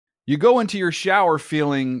You go into your shower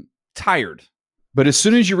feeling tired, but as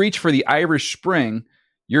soon as you reach for the Irish Spring,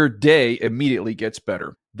 your day immediately gets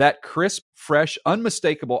better. That crisp, fresh,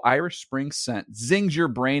 unmistakable Irish Spring scent zings your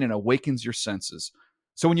brain and awakens your senses.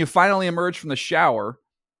 So when you finally emerge from the shower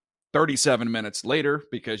 37 minutes later,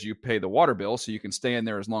 because you pay the water bill so you can stay in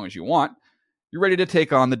there as long as you want, you're ready to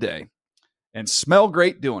take on the day and smell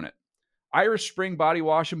great doing it. Irish Spring Body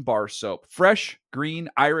Wash and Bar Soap. Fresh, green,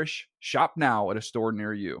 Irish. Shop now at a store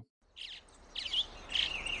near you.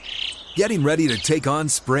 Getting ready to take on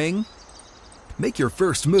spring? Make your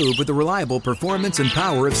first move with the reliable performance and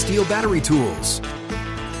power of Steel battery tools.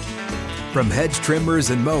 From hedge trimmers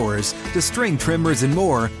and mowers to string trimmers and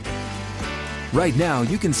more, right now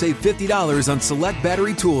you can save $50 on select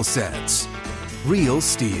battery tool sets. Real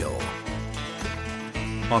Steel.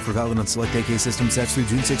 Offer valid on select AK system sets through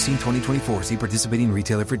June 16, 2024. See participating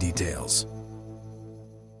retailer for details.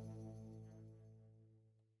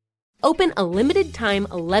 Open a limited-time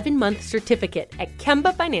 11-month certificate at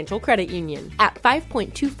Kemba Financial Credit Union. At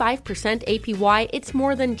 5.25% APY, it's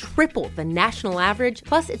more than triple the national average,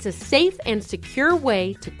 plus it's a safe and secure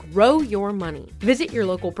way to grow your money. Visit your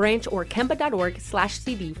local branch or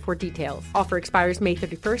kemba.org/cd for details. Offer expires May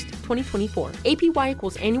 31st, 2024. APY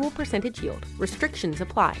equals annual percentage yield. Restrictions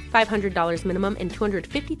apply. $500 minimum and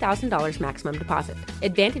 $250,000 maximum deposit.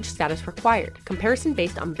 Advantage status required. Comparison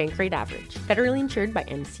based on bank rate average. Federally insured by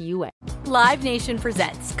NCUA. Live Nation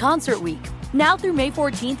presents Concert Week. Now through May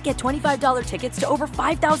 14th, get $25 tickets to over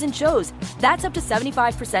 5,000 shows. That's up to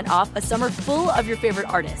 75% off a summer full of your favorite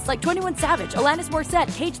artists like 21 Savage, Alanis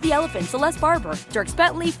Morissette, Cage the Elephant, Celeste Barber, Dierks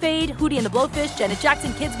Bentley, Fade, Hootie and the Blowfish, Janet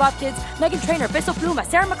Jackson, Kids Bop Kids, Meghan Trainor, Peso Pluma,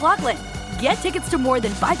 Sarah McLachlan. Get tickets to more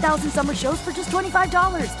than 5,000 summer shows for just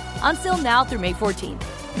 $25. Until now through May 14th.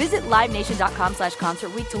 Visit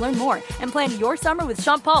livenation.com/concertweek to learn more and plan your summer with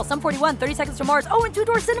Sean Paul, Sum 41, 30 Seconds to Mars, and Two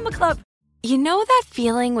Door Cinema Club. You know that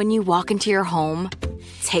feeling when you walk into your home,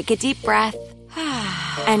 take a deep breath,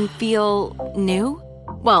 and feel new?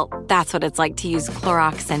 Well, that's what it's like to use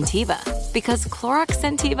Clorox Scentiva. Because Clorox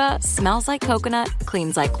Scentiva smells like coconut,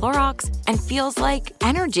 cleans like Clorox, and feels like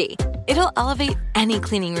energy. It'll elevate any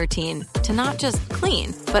cleaning routine to not just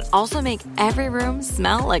clean, but also make every room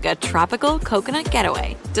smell like a tropical coconut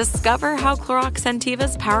getaway. Discover how Clorox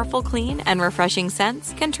Scentiva's powerful clean and refreshing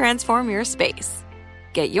scents can transform your space.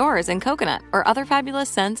 Get yours in coconut or other fabulous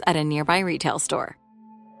scents at a nearby retail store.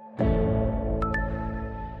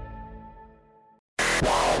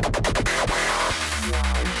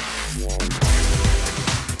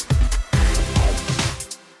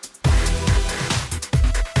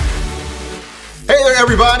 Hey there,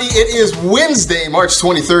 everybody. It is Wednesday, March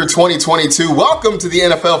 23rd, 2022. Welcome to the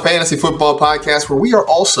NFL Fantasy Football Podcast, where we are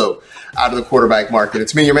also out of the quarterback market.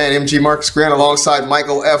 It's me, your man, MG Marcus Grant, alongside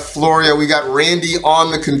Michael F. Florio. We got Randy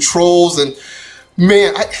on the controls. And,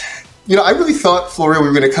 man, I really thought, Florio, we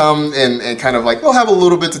were going to come and kind of like, we'll have a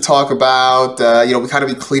little bit to talk about. We kind of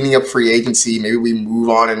be cleaning up free agency. Maybe we move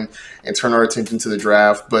on and turn our attention to the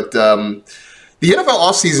draft. But the NFL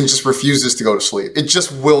offseason just refuses to go to sleep. It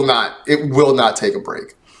just will not. It will not take a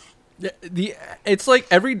break. It's like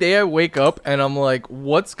every day I wake up and I'm like,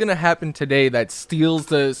 what's going to happen today that steals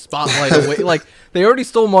the spotlight away? Like, they already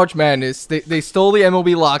stole March Madness. They stole the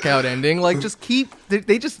MLB lockout ending. Like, the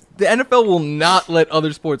NFL will not let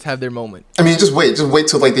other sports have their moment. I mean, just wait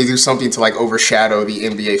till like they do something to like overshadow the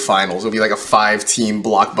NBA Finals. It'll be like a 5-team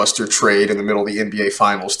blockbuster trade in the middle of the NBA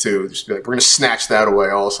Finals too. Just be like, we're going to snatch that away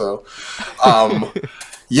also.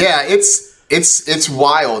 Yeah, It's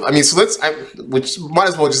wild. I mean, so which might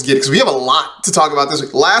as well just get it, because we have a lot to talk about this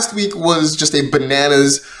week. Last week was just a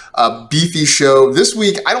bananas, beefy show. This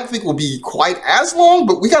week, I don't think will be quite as long,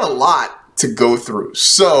 but we got a lot to go through.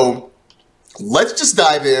 So let's just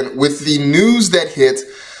dive in with the news that hit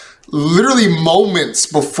literally moments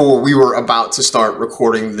before we were about to start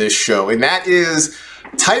recording this show. And that is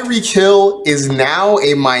Tyreek Hill is now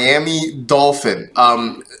a Miami Dolphin.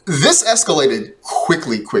 This escalated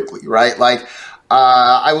quickly, right? Like,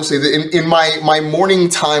 I will say that in my morning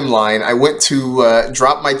timeline, I went to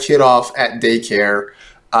drop my kid off at daycare.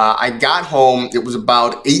 I got home. It was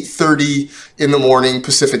about 8:30 in the morning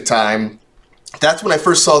Pacific time. That's when I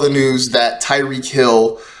first saw the news that Tyreek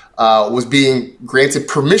Hill was being granted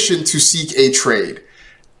permission to seek a trade.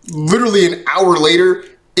 Literally an hour later,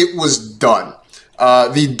 it was done.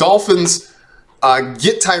 The Dolphins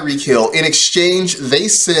get Tyreek Hill. In exchange, they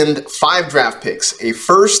send 5 draft picks, a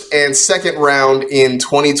first and second round in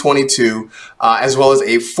 2022, as well as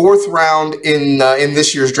a 4th round in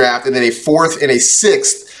this year's draft, and then a 4th and a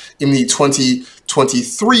 6th in the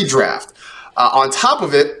 2023 draft. On top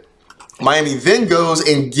of it, Miami then goes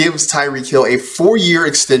and gives Tyreek Hill a 4-year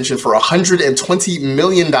extension for $120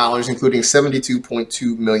 million, including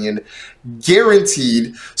 $72.2 million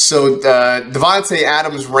guaranteed. So Davante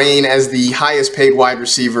Adams' reign as the highest paid wide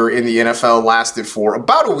receiver in the NFL lasted for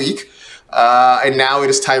about a week. And now it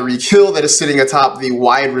is Tyreek Hill that is sitting atop the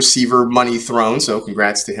wide receiver money throne. So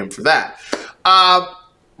congrats to him for that.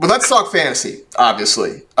 But let's talk fantasy,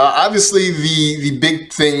 obviously. Obviously, the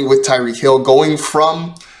big thing with Tyreek Hill going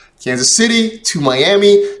from Kansas City to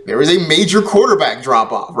Miami, there is a major quarterback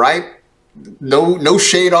drop-off, right? No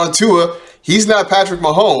shade on Tua. He's not Patrick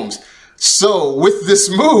Mahomes. So with this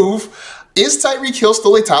move, is Tyreek Hill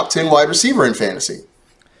still a top 10 wide receiver in fantasy?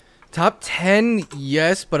 Top 10,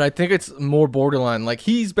 yes, but I think it's more borderline. Like,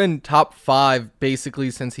 he's been top 5 basically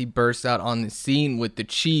since he burst out on the scene with the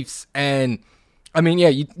Chiefs. And I mean, yeah,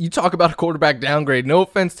 you talk about a quarterback downgrade. No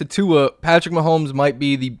offense to Tua, Patrick Mahomes might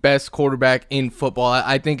be the best quarterback in football.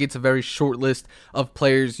 I think it's a very short list of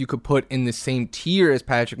players you could put in the same tier as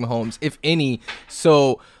Patrick Mahomes, if any.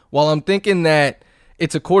 So while I'm thinking that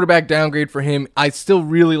it's a quarterback downgrade for him, I still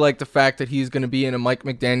really like the fact that he's going to be in a Mike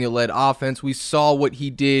McDaniel-led offense. We saw what he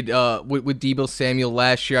did with Deebo Samuel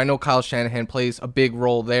last year. I know Kyle Shanahan plays a big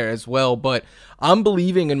role there as well, but I'm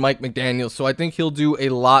believing in Mike McDaniel, so I think he'll do a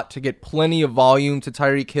lot to get plenty of volume to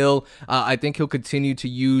Tyreek Hill. I think he'll continue to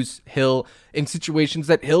use Hill in situations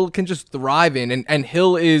that Hill can just thrive in, and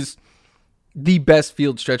Hill is the best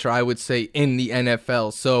field stretcher, I would say, in the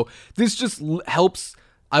NFL. So this just helps,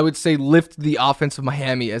 I would say, lift the offense of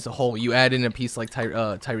Miami as a whole. You add in a piece like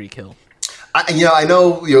Tyreek Hill. I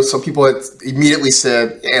know some people had immediately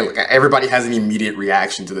said, yeah, look, everybody has an immediate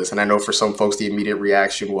reaction to this. And I know for some folks, the immediate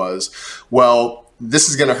reaction was, well, this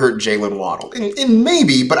is going to hurt Jalen Waddle. And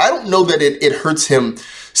maybe, but I don't know that it hurts him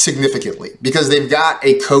significantly, because they've got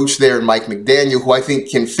a coach there in Mike McDaniel who I think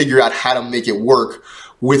can figure out how to make it work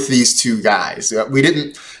with these two guys. We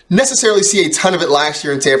didn't necessarily see a ton of it last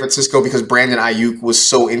year in San Francisco because Brandon Ayuk was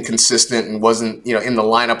so inconsistent and wasn't, in the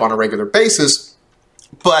lineup on a regular basis.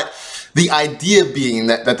 But the idea being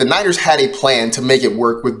that the Niners had a plan to make it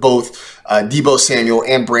work with both Deebo Samuel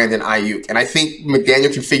and Brandon Ayuk. And I think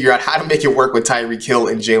McDaniel can figure out how to make it work with Tyreek Hill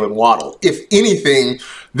and Jalen Waddle. If anything,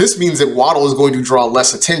 this means that Waddle is going to draw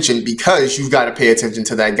less attention because you've got to pay attention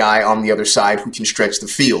to that guy on the other side who can stretch the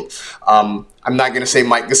field. I'm not going to say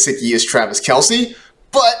Mike Gesicki is Travis Kelce,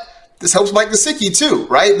 but this helps Mike Gesicki too,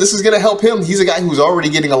 right? This is going to help him. He's a guy who's already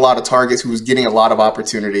getting a lot of targets, who's getting a lot of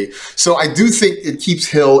opportunity. So I do think it keeps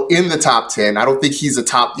Hill in the top 10. I don't think he's a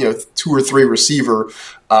top 2 or 3 receiver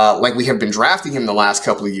like we have been drafting him the last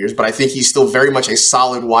couple of years, but I think he's still very much a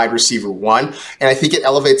solid wide receiver 1, and I think it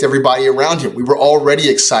elevates everybody around him. We were already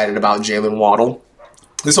excited about Jalen Waddle.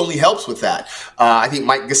 This only helps with that. I think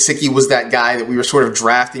Mike Gesicki was that guy that we were sort of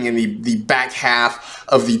drafting in the back half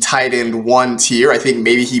of the tight end 1 tier. I think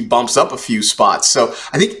maybe he bumps up a few spots. So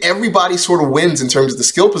I think everybody sort of wins in terms of the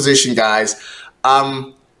skill position guys.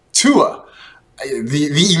 Tua,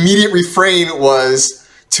 the immediate refrain was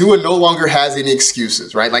Tua no longer has any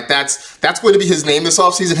excuses, right? Like that's going to be his name this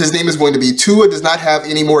offseason. His name is going to be Tua does not have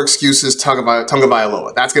any more excuses,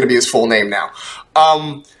 Tagovailoa. That's going to be his full name now.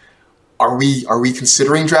 Are we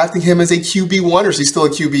considering drafting him as a QB1, or is he still a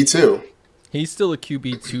QB2? He's still a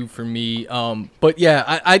QB2 for me. But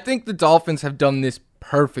yeah, I think the Dolphins have done this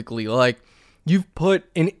perfectly. Like, you've put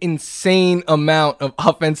an insane amount of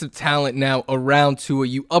offensive talent now around Tua.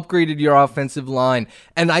 You upgraded your offensive line.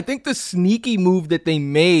 And I think the sneaky move that they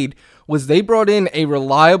made was they brought in a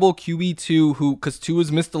reliable QB2 who, because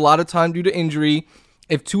Tua's missed a lot of time due to injury.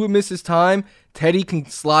 If Tua misses time, Teddy can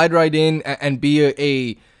slide right in and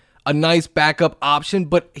be a nice backup option,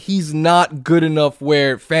 but he's not good enough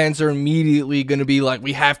where fans are immediately going to be like,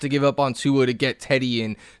 we have to give up on Tua to get Teddy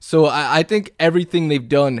in. So I think everything they've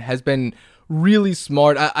done has been really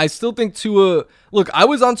smart. I still think Tua, look, I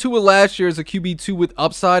was on Tua last year as a QB2 with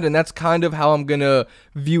upside, and that's kind of how I'm going to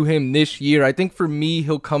view him this year. I think for me,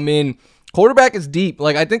 he'll come in. Quarterback is deep.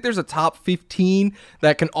 Like, I think there's a top 15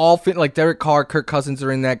 that can all fit. Like, Derek Carr, Kirk Cousins are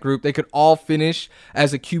in that group. They could all finish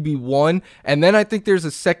as a QB1. And then I think there's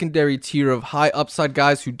a secondary tier of high upside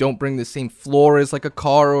guys who don't bring the same floor as like a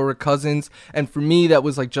Carr or a Cousins. And for me, that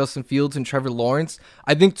was like Justin Fields and Trevor Lawrence.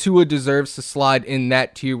 I think Tua deserves to slide in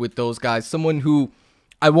that tier with those guys. Someone who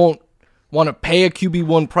I won't want to pay a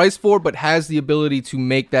QB1 price for, but has the ability to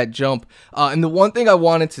make that jump. And the one thing I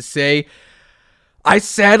wanted to say, I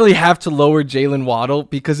sadly have to lower Jalen Waddle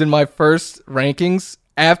because in my first rankings,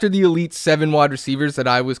 after the elite 7 wide receivers that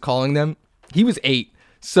I was calling them, he was 8.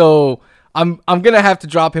 So I'm going to have to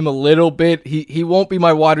drop him a little bit. He won't be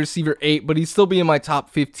my wide receiver 8, but he'd still be in my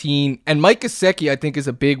top 15. And Mike Gesicki, I think, is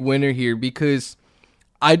a big winner here because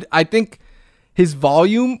I think his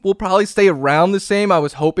volume will probably stay around the same. I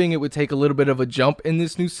was hoping it would take a little bit of a jump in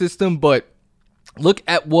this new system, but look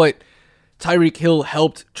at what Tyreek Hill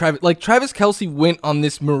helped Travis. Like, Travis Kelce went on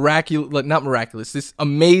this this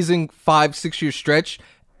amazing 5-6 year stretch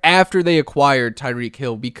after they acquired Tyreek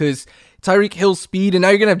Hill, because Tyreek Hill's speed, and now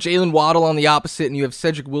you're going to have Jalen Waddle on the opposite, and you have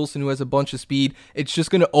Cedric Wilson who has a bunch of speed. It's just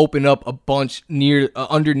going to open up a bunch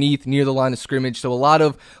underneath near the line of scrimmage. So a lot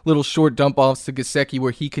of little short dump offs to Gesicki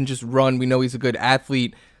where he can just run. We know he's a good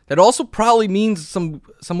athlete. That also probably means some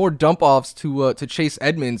more dump offs to Chase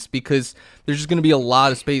Edmonds, because there's just going to be a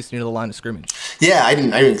lot of space near the line of scrimmage. Yeah, I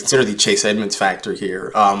didn't consider the Chase Edmonds factor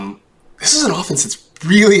here. This is an offense that's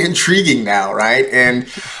really intriguing now, right? And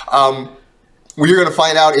we're going to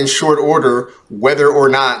find out in short order whether or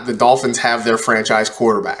not the Dolphins have their franchise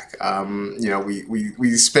quarterback.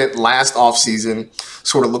 We spent last offseason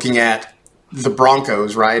sort of looking at the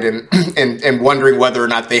Broncos, right? And wondering whether or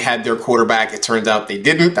not they had their quarterback. It turns out they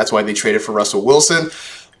didn't. That's why they traded for Russell Wilson.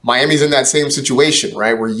 Miami's in that same situation,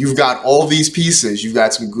 right? Where you've got all these pieces. You've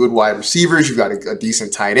got some good wide receivers. You've got a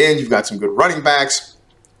decent tight end. You've got some good running backs.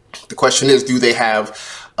 The question is, do they have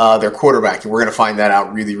their quarterback? And we're going to find that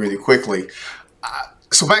out really, really quickly.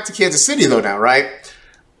 So back to Kansas City, though, now, right?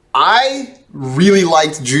 I really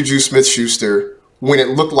liked Juju Smith-Schuster when it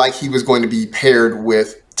looked like he was going to be paired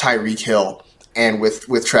with Tyreek Hill and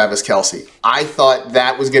with Travis Kelce. I thought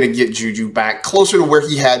that was going to get Juju back closer to where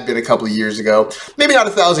he had been a couple of years ago. Maybe not a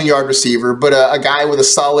 1,000-yard receiver, but a guy with a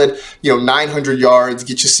solid, 900 yards,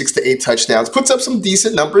 get you 6 to 8 touchdowns, puts up some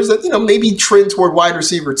decent numbers that, maybe trend toward wide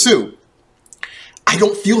receiver too. I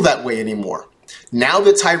don't feel that way anymore. Now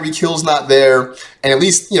that Tyreek Hill's not there, and at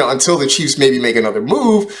least, until the Chiefs maybe make another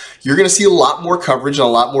move, you're going to see a lot more coverage and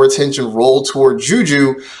a lot more attention roll toward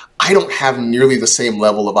Juju. I don't have nearly the same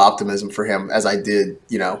level of optimism for him as I did,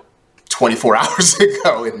 24 hours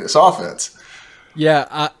ago in this offense.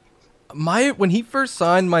 Yeah, when he first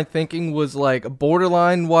signed, my thinking was like a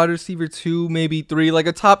borderline wide receiver 2, maybe 3, like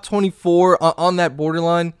a top 24 on that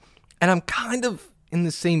borderline. And I'm kind of in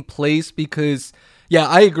the same place because, yeah,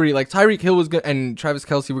 I agree. Like, Tyreek Hill and Travis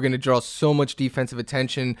Kelce were going to draw so much defensive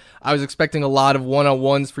attention. I was expecting a lot of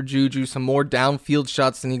one-on-ones for Juju, some more downfield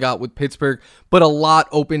shots than he got with Pittsburgh, but a lot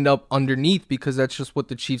opened up underneath because that's just what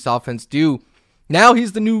the Chiefs offense do. Now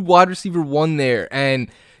he's the new wide receiver 1 there, and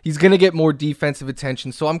he's going to get more defensive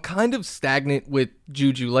attention. So I'm kind of stagnant with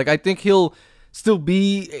Juju. Like, I think he'll still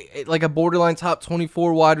be like a borderline top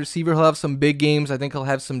 24 wide receiver. He'll have some big games. I think he'll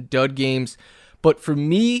have some dud games. But for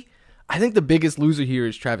me, I think the biggest loser here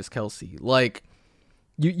is Travis Kelce. Like,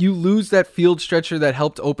 you lose that field stretcher that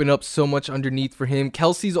helped open up so much underneath for him.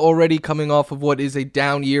 Kelce's already coming off of what is a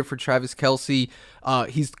down year for Travis Kelce.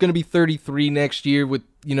 He's going to be 33 next year with,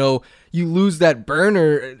 you lose that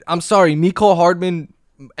burner. I'm sorry, Mecole Hardman,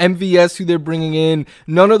 MVS, who they're bringing in,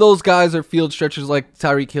 none of those guys are field stretchers like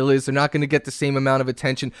Tyreek Hill is. They're not going to get the same amount of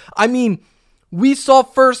attention. I mean, we saw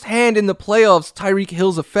firsthand in the playoffs Tyreek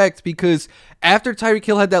Hill's effect, because after Tyreek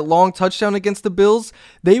Hill had that long touchdown against the Bills,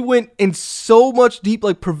 they went in so much deep,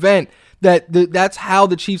 like prevent, that's how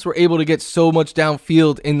the Chiefs were able to get so much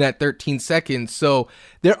downfield in that 13 seconds. So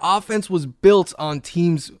their offense was built on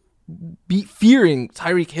teams fearing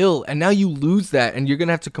Tyreek Hill, and now you lose that, and you're going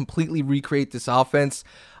to have to completely recreate this offense.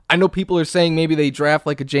 I know people are saying maybe they draft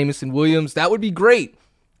like a Jameson Williams. That would be great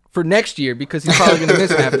for next year, because he's probably going to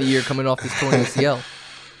miss half the year coming off this torn ACL.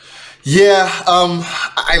 Yeah,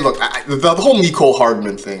 the whole Mecole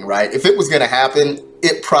Hardman thing, right? If it was going to happen,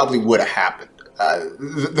 it probably would have happened.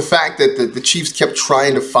 The fact that the Chiefs kept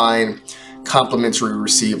trying to find complementary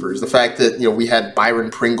receivers, the fact that we had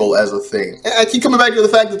Byron Pringle as a thing. I keep coming back to the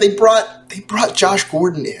fact that they brought Josh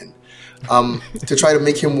Gordon in to try to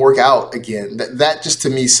make him work out again. That just to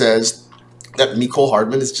me says that Mecole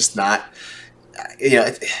Hardman is just not.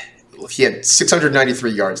 He had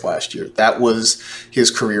 693 yards last year. That was his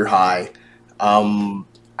career high.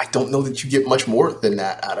 I don't know that you get much more than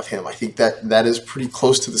that out of him. I think that is pretty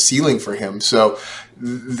close to the ceiling for him. So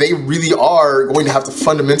they really are going to have to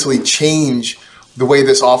fundamentally change the way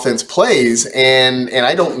this offense plays. And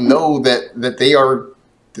I don't know that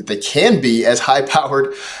they can be as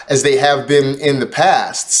high-powered as they have been in the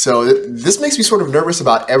past. So this makes me sort of nervous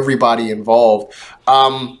about everybody involved.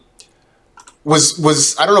 Was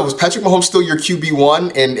Patrick Mahomes still your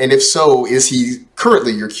QB1? And if so, is he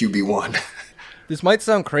currently your QB1? This might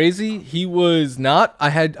sound crazy. He was not.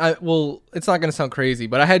 It's not going to sound crazy,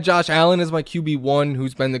 but I had Josh Allen as my QB1,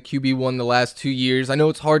 who's been the QB1 the last 2 years. I know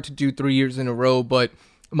it's hard to do 3 years in a row, but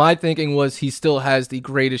my thinking was he still has the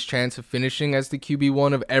greatest chance of finishing as the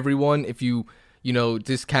QB1 of everyone if you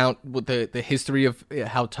discount with the history of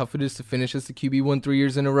how tough it is to finish as the QB1 3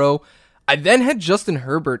 years in a row. I then had Justin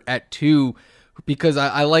Herbert at 2 because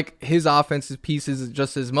I like his offensive pieces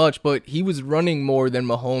just as much, but he was running more than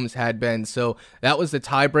Mahomes had been. So that was the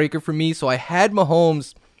tiebreaker for me. So I had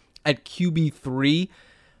Mahomes at QB3.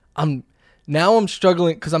 Now I'm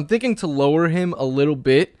struggling because I'm thinking to lower him a little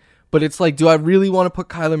bit, but it's like, do I really want to put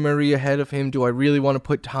Kyler Murray ahead of him? Do I really want to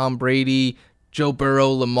put Tom Brady, Joe Burrow,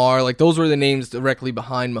 Lamar? Like, those were the names directly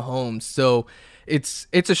behind Mahomes. So it's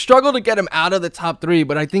a struggle to get him out of the top 3,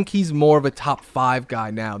 but I think he's more of a top 5 guy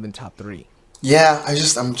now than top 3. Yeah,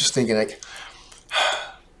 I'm just thinking, like,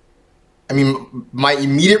 I mean, my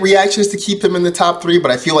immediate reaction is to keep him in the top 3,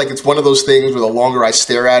 but I feel like it's one of those things where the longer I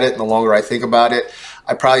stare at it and the longer I think about it,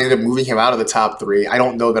 I probably end up moving him out of the top 3. I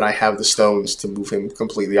don't know that I have the stones to move him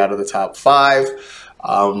completely out of the top 5,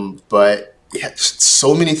 but yeah, just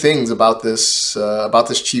so many things about this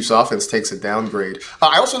Chiefs offense takes a downgrade.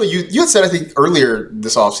 I also know you had said, I think earlier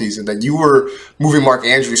this offseason, that you were moving Mark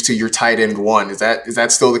Andrews to your tight end 1. Is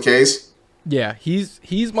that still the case? Yeah,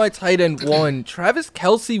 he's my tight end 1. Travis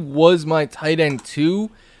Kelce was my tight end 2,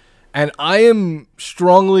 and I am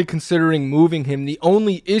strongly considering moving him. The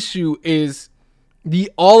only issue is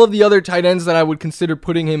all of the other tight ends that I would consider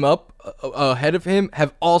putting him up ahead of him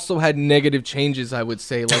have also had negative changes, I would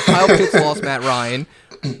say. Like, Kyle Pitts lost Matt Ryan.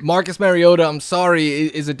 Marcus Mariota, I'm sorry,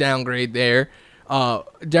 is a downgrade there.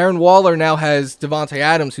 Darren Waller now has Devontae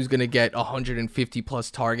Adams, who's going to get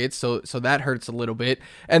 150-plus targets, so that hurts a little bit.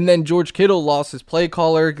 And then George Kittle lost his play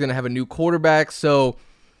caller, going to have a new quarterback. So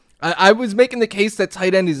I was making the case that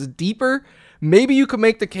tight end is deeper. Maybe you could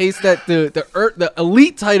make the case that the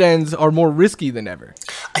elite tight ends are more risky than ever.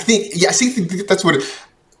 I think that's what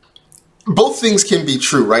both things can be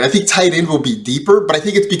true, right? I think tight end will be deeper, but I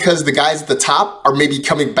think it's because the guys at the top are maybe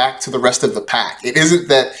coming back to the rest of the pack. It isn't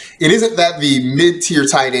that the mid-tier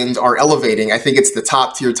tight ends are elevating. I think it's the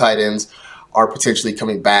top-tier tight ends are potentially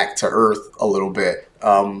coming back to earth a little bit,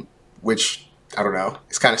 which, I don't know,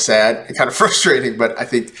 it's kind of sad and kind of frustrating, but I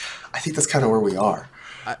think that's kind of where we are.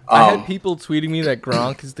 I had people tweeting me that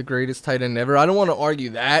Gronk is the greatest tight end ever. I don't want to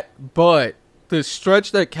argue that, but the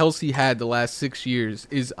stretch that Kelce had the last 6 years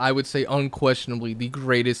is, I would say, unquestionably the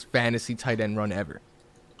greatest fantasy tight end run ever.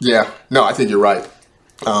 Yeah, no, I think you're right.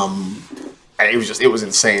 It was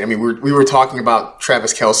insane. I mean, we were talking about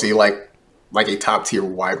Travis Kelce like a top tier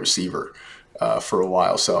wide receiver for a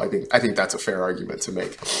while. So I think that's a fair argument to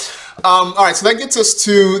make. All right, so that gets us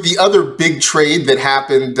to the other big trade that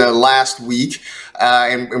happened last week.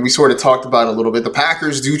 And we sort of talked about it a little bit. The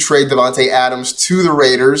Packers do trade Davante Adams to the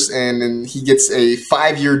Raiders, and he gets a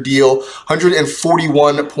 5-year deal,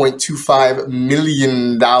 $141.25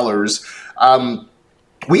 million.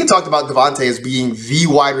 We had talked about Davante as being the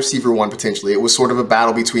wide receiver 1 potentially. It was sort of a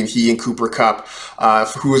battle between he and Cooper Kupp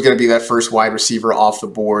for who was going to be that first wide receiver off the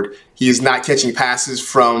board. He is not catching passes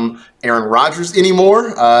from Aaron Rodgers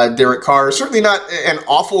anymore. Derek Carr, certainly not an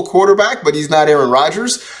awful quarterback, but he's not Aaron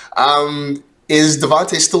Rodgers. Is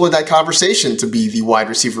Davante still in that conversation to be the wide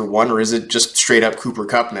receiver 1, or is it just straight up Cooper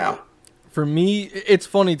Kupp now? For me, it's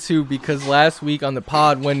funny too, because last week on the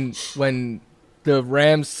pod, when the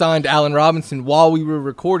Rams signed Allen Robinson while we were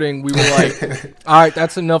recording, we were like, all right,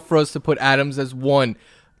 that's enough for us to put Adams as 1.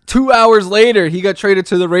 2 hours later, he got traded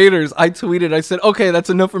to the Raiders. I tweeted, I said, okay, that's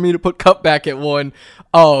enough for me to put Kupp back at 1.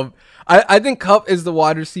 I think Kupp is the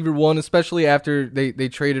wide receiver 1, especially after they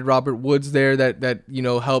traded Robert Woods there. That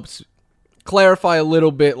helps clarify a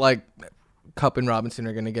little bit, like Kupp and Robinson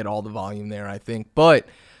are going to get all the volume there, I think. But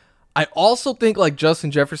I also think like Justin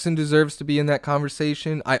Jefferson deserves to be in that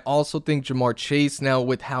conversation. I also think Jamar Chase, now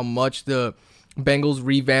with how much the Bengals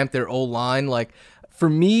revamped their O-line, like for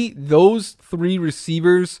me, those 3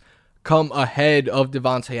 receivers come ahead of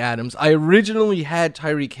Davante Adams. I originally had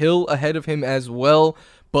Tyreek Hill ahead of him as well,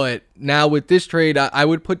 but now with this trade, I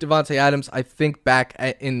would put Davante Adams, I think, back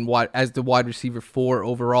as the wide receiver 4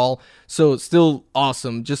 overall. So it's still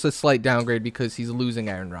awesome, just a slight downgrade because he's losing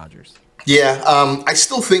Aaron Rodgers. Yeah, I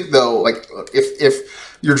still think, though, like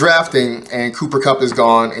if you're drafting and Cooper Kupp is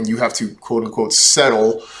gone and you have to, quote-unquote,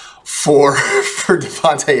 settle for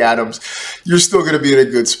Davante Adams, you're still going to be in a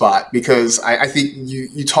good spot because I think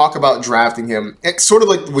you talk about drafting him. It's sort of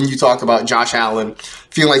like when you talk about Josh Allen,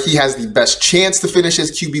 feeling like he has the best chance to finish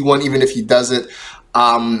as QB1, even if he doesn't.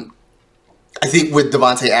 I think with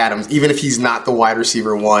Davante Adams, even if he's not the wide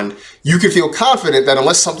receiver 1, you can feel confident that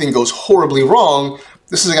unless something goes horribly wrong,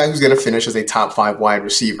 this is a guy who's going to finish as a top 5 wide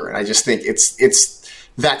receiver. And I just think it's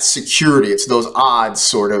that security, it's those odds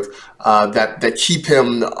sort of that keep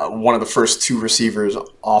him one of the first 2 receivers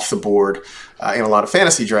off the board in a lot of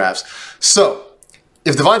fantasy drafts. So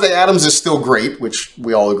if Davante Adams is still great, which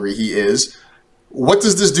we all agree he is, what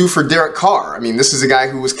does this do for Derek Carr? I mean, this is a guy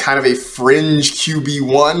who was kind of a fringe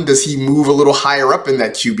QB1. Does he move a little higher up in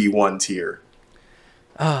that QB1 tier?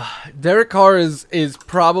 Derek Carr is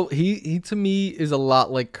probably he to me is a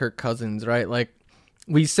lot like Kirk Cousins, right? Like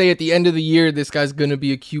we say at the end of the year, this guy's gonna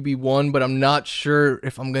be a QB1, but I'm not sure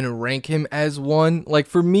if I'm gonna rank him as one. Like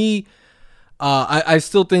for me, I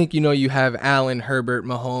still think you have Allen, Herbert,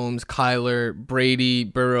 Mahomes, Kyler, Brady,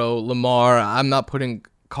 Burrow, Lamar. I'm not putting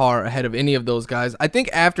Carr ahead of any of those guys. I think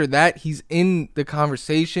after that he's in the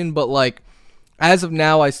conversation, but like as of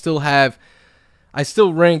now, I still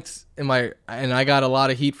ranked and I got a lot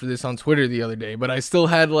of heat for this on Twitter the other day, but I still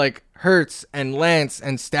had like Hurts and Lance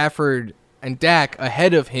and Stafford and Dak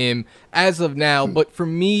ahead of him as of now. But for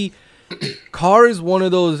me, Carr is one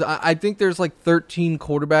of those, I think there's like 13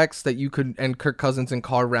 quarterbacks that you could, and Kirk Cousins and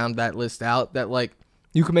Carr round that list out, that like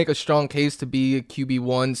you could make a strong case to be a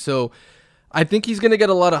QB1. So I think he's going to get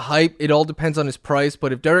a lot of hype. It all depends on his price,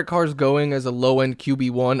 but if Derek Carr's going as a low-end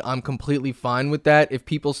QB1, I'm completely fine with that. If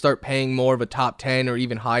people start paying more of a top 10 or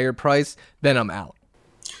even higher price, then I'm out.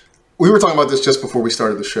 We were talking about this just before we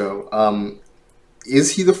started the show.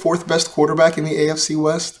 Is he the fourth best quarterback in the AFC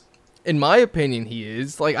West? In my opinion, he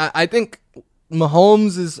is. Like I think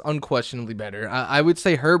Mahomes is unquestionably better. I would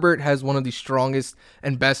say Herbert has one of the strongest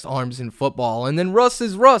and best arms in football, and then Russ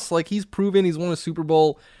is Russ. Like he's proven he's won a Super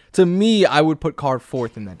Bowl. To me, I would put Carr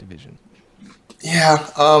fourth in that division. Yeah,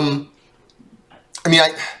 I mean,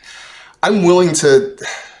 I'm willing to.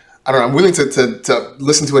 I don't know. I'm willing to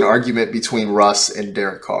listen to an argument between Russ and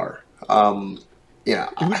Derek Carr. Yeah,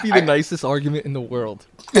 it would be the nicest argument in the world.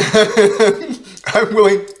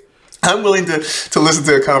 I'm willing to listen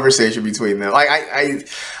to a conversation between them. I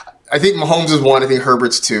think Mahomes is one. I think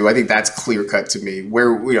Herbert's two. I think that's clear cut to me.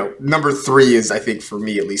 Where number three is, I think for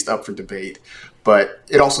me at least, up for debate. But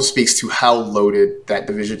it also speaks to how loaded that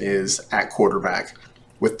division is at quarterback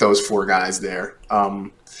with those four guys there.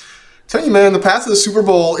 Tell you, man, the path to the Super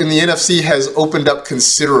Bowl in the NFC has opened up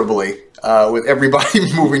considerably with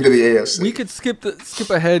everybody moving to the AFC. We could skip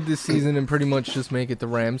ahead this season and pretty much just make it the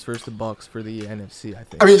Rams versus the Bucs for the NFC, I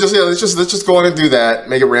think. I mean, let's just go on and do that.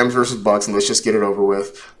 Make it Rams versus Bucs, and let's just get it over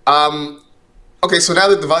with. Okay, so now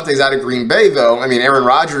that Davante's out of Green Bay, though, I mean, Aaron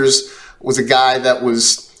Rodgers was a guy that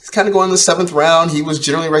was kind of going in the seventh round. He was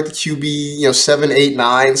generally ranked the QB, 7, 8,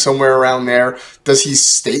 9, somewhere around there. Does he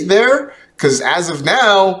stay there? Because as of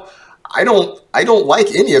now, I don't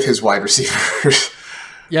like any of his wide receivers.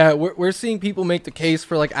 Yeah, we're seeing people make the case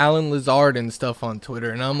for like Alan Lazard and stuff on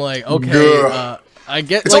Twitter, and I'm like, okay, I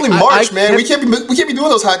get. It's only March, man. We can't be doing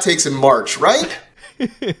those hot takes in March, right?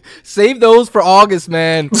 Save those for August,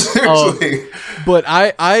 man. Seriously. But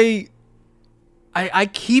I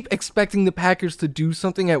keep expecting the Packers to do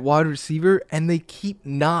something at wide receiver, and they keep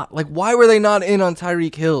not. Like, why were they not in on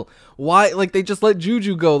Tyreek Hill? Why, like, they just let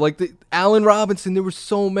Juju go? Like, Allen Robinson, there were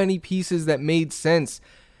so many pieces that made sense.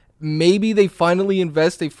 Maybe they finally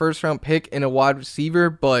invest a first-round pick in a wide receiver,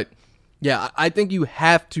 but, yeah, I think you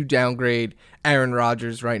have to downgrade Aaron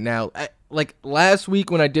Rodgers right now. Like, last week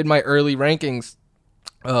when I did my early rankings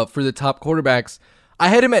for the top quarterbacks, I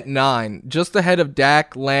had him at 9, just ahead of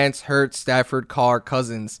Dak, Lance, Hurts, Stafford, Carr,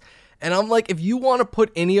 Cousins. And I'm like, if you want to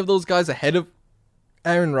put any of those guys ahead of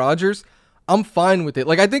Aaron Rodgers, I'm fine with it.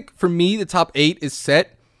 Like, I think for me, the top 8 is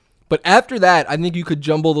set. But after that, I think you could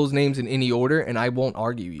jumble those names in any order, and I won't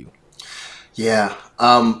argue you. Yeah.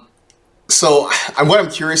 So what I'm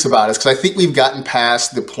curious about is, because I think we've gotten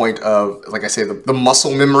past the point of, like I say, the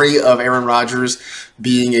muscle memory of Aaron Rodgers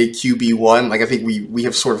being a QB1. Like, I think we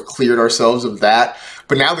have sort of cleared ourselves of that.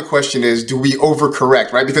 But now the question is, do we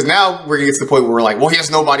overcorrect, right? Because now we're going to get to the point where we're like, well, he has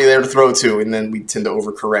nobody there to throw to, and then we tend to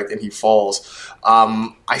overcorrect and he falls.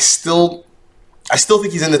 I still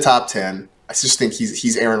think he's in the top 10. I just think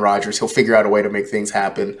he's Aaron Rodgers. He'll figure out a way to make things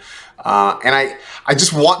happen. And I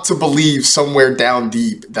just want to believe somewhere down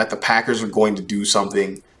deep that the Packers are going to do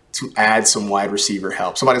something to add some wide receiver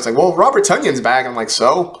help. Somebody's like, well, Robert Tonyan's back. I'm like,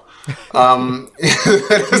 so? These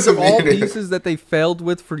are all pieces that they failed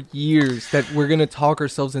with for years that we're going to talk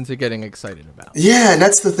ourselves into getting excited about. Yeah, and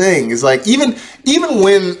that's the thing. Is like, even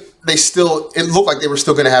when it looked like they were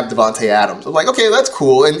still going to have Davante Adams. I'm like, okay, that's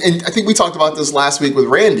cool. And I think we talked about this last week with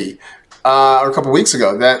Randy. Or a couple weeks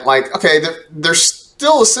ago, that like, okay, they're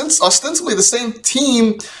still ostensibly the same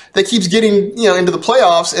team that keeps getting into the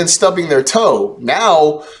playoffs and stubbing their toe.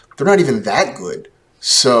 Now they're not even that good.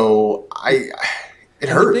 So It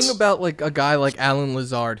hurts. The thing about like a guy like Alan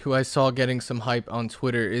Lazard, who I saw getting some hype on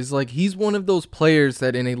Twitter, is like he's one of those players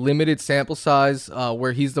that in a limited sample size,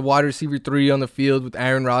 where he's the wide receiver 3 on the field with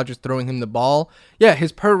Aaron Rodgers throwing him the ball, yeah,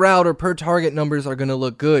 his per route or per target numbers are going to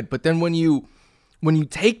look good. But then when you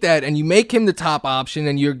take that and you make him the top option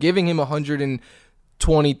and you're giving him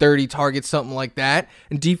 120, 30 targets, something like that,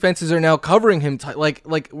 and defenses are now covering him,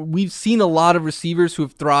 like we've seen a lot of receivers who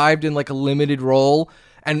have thrived in like a limited role.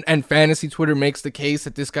 And fantasy Twitter makes the case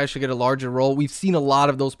that this guy should get a larger role. We've seen a lot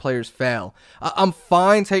of those players fail. I'm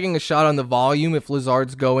fine taking a shot on the volume if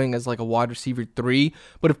Lazard's going as like a wide receiver 3.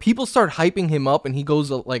 But if people start hyping him up and he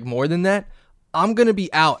goes like more than that, I'm going to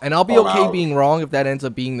be out. And I'll be okay being wrong if that ends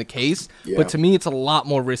up being the case. Yeah. But to me, it's a lot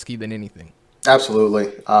more risky than anything.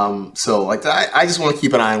 Absolutely. So like I just want to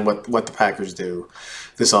keep an eye on what the Packers do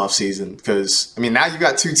this offseason. Because, I mean, now you've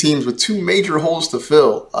got 2 teams with 2 major holes to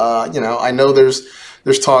fill. I know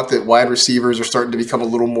there's talk that wide receivers are starting to become a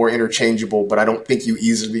little more interchangeable, but I don't think you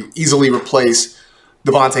easily replace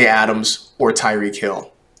Devontae Adams or Tyreek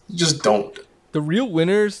Hill. You just don't. The real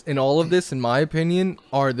winners in all of this, in my opinion,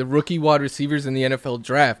 are the rookie wide receivers in the NFL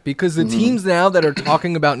draft, because the teams now that are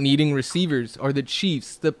talking about needing receivers are the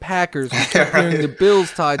Chiefs, the Packers, hearing the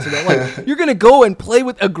Bills tied to that. Like, you're going to go and play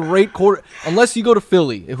with a great quarter, unless you go to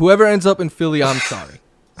Philly. Whoever ends up in Philly, I'm sorry.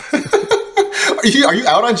 Are you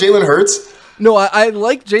out on Jalen Hurts? No, I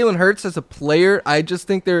like Jalen Hurts as a player. I just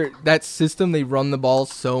think that system, they run the ball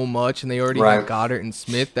so much, and they already have Goddard and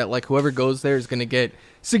Smith, that like whoever goes there is going to get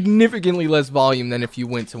significantly less volume than if you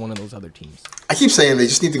went to one of those other teams. I keep saying they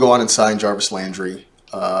just need to go on and sign Jarvis Landry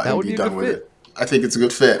and be done with it. I think it's a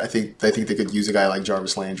good fit. I think they could use a guy like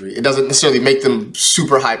Jarvis Landry. It doesn't necessarily make them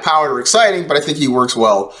super high-powered or exciting, but I think he works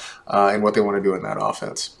well in what they want to do in that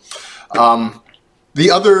offense.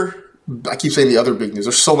 I keep saying the other big news.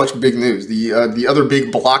 There's so much big news. The other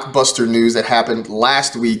big blockbuster news that happened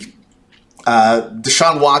last week,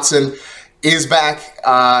 Deshaun Watson is back,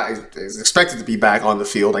 is expected to be back on the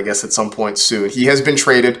field, I guess, at some point soon. He has been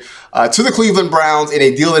traded to the Cleveland Browns in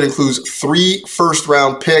a deal that includes 3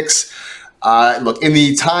 first-round picks. Look, in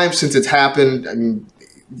the time since it's happened, I mean,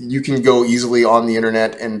 you can go easily on the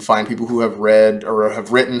internet and find people who have read or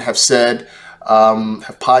have written, have said,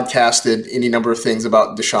 have podcasted any number of things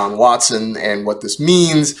about Deshaun Watson and what this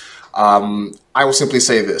means. I will simply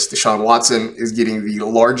say this. Deshaun Watson is getting the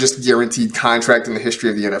largest guaranteed contract in the history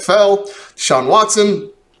of the NFL. Deshaun Watson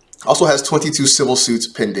also has 22 civil suits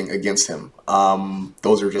pending against him.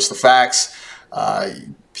 Those are just the facts.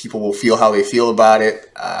 People will feel how they feel about it.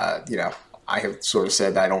 I have sort of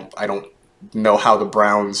said I don't know how the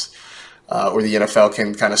Browns or the NFL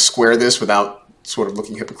can kind of square this without sort of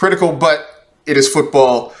looking hypocritical, but it is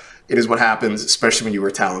football. It is what happens, especially when you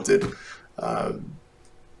are talented.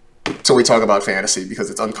 So we talk about fantasy because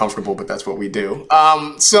it's uncomfortable, but that's what we do.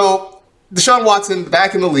 So Deshaun Watson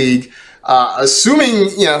back in the league, assuming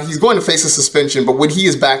he's going to face a suspension, but when he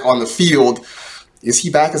is back on the field, is he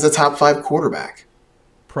back as a top 5 quarterback?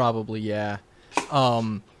 Probably, yeah.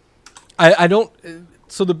 I don't.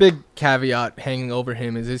 So the big caveat hanging over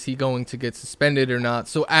him is he going to get suspended or not?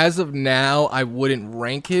 So as of now, I wouldn't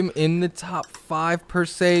rank him in the top 5 per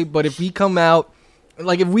se. But if he come out,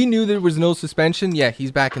 like if we knew there was no suspension, yeah,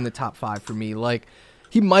 he's back in the top 5 for me. Like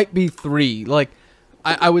he might be 3. Like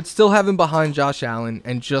I would still have him behind Josh Allen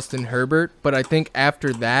and Justin Herbert. But I think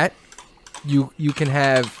after that, you can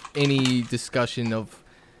have any discussion of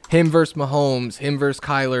him versus Mahomes, him versus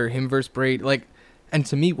Kyler, him versus Brady. Like. And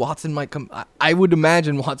to me, Watson might come. I would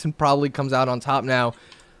imagine Watson probably comes out on top now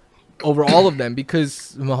over all of them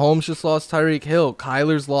because Mahomes just lost Tyreek Hill.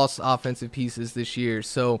 Kyler's lost offensive pieces this year.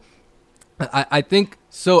 So I think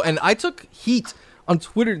so. And I took heat on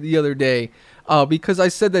Twitter the other day because I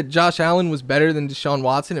said that Josh Allen was better than Deshaun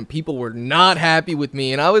Watson, and people were not happy with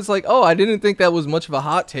me. And I was like, oh, I didn't think that was much of a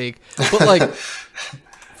hot take. But like.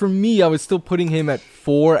 For me, I was still putting him at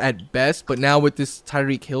 4 at best, but now with this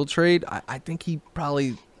Tyreek Hill trade, I think he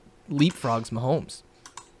probably leapfrogs Mahomes.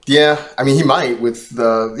 Yeah, I mean he might with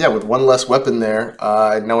one less weapon there,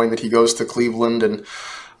 knowing that he goes to Cleveland. And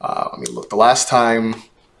I mean, look, the last time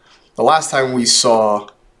we saw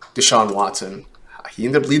Deshaun Watson, he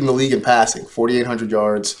ended up leading the league in passing, 4,800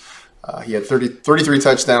 yards. He had 33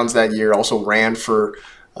 touchdowns that year. Also ran for.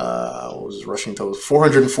 What was his rushing total?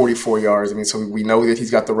 444 yards. I mean, so we know that he's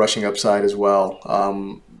got the rushing upside as well.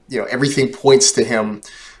 Everything points to him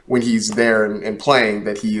when he's there and playing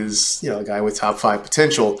that he is, a guy with top 5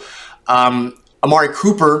 potential. Amari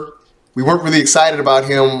Cooper, we weren't really excited about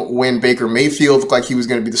him when Baker Mayfield looked like he was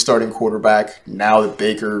going to be the starting quarterback. Now that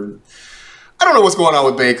Baker, I don't know what's going on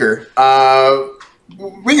with Baker.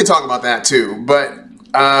 We can talk about that too, but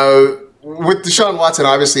with Deshaun Watson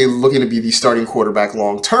obviously looking to be the starting quarterback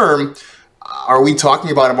long term, are we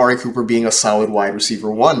talking about Amari Cooper being a solid wide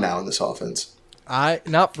receiver 1 now in this offense?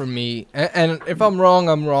 Not for me. And if I'm wrong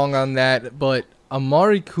on that. But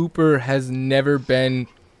Amari Cooper has never been.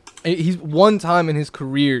 He's one time in his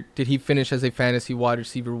career did he finish as a fantasy wide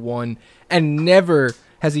receiver 1, and never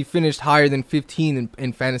has he finished higher than 15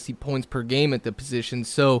 in fantasy points per game at the position.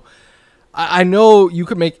 So I know you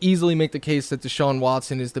could easily make the case that Deshaun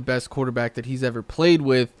Watson is the best quarterback that he's ever played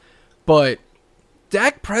with, but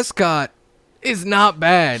Dak Prescott is not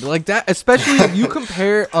bad. Like that, especially if you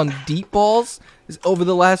compare on deep balls over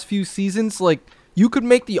the last few seasons, like you could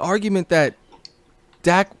make the argument that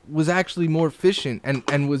Dak was actually more efficient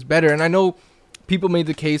and was better. And I know people made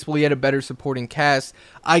the case, well, he had a better supporting cast.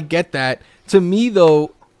 I get that. To me,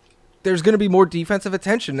 though, there's going to be more defensive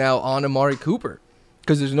attention now on Amari Cooper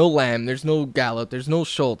because there's no Lamb, there's no Gallup, there's no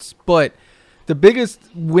Schultz. But the biggest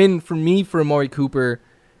win for me for Amari Cooper,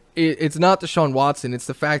 it's not Deshaun Watson. It's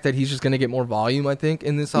the fact that he's just going to get more volume, I think,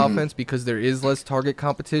 in this offense because there is less target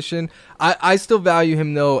competition. I still value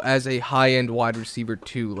him, though, as a high-end wide receiver,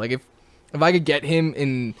 too. Like, if I could get him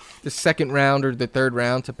in the second round or the third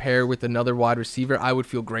round to pair with another wide receiver, I would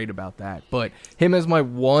feel great about that. But him as my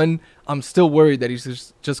 1, I'm still worried that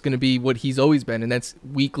he's just going to be what he's always been, and that's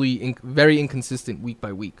weekly, very inconsistent week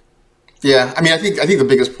by week. Yeah, I mean, I think the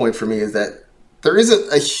biggest point for me is that there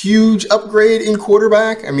isn't a huge upgrade in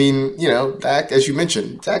quarterback. I mean, Dak, as you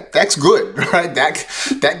mentioned, Dak's good, right? Dak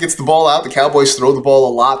gets the ball out. The Cowboys throw the ball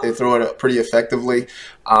a lot. They throw it pretty effectively.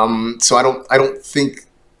 So I don't think,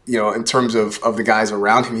 in terms of the guys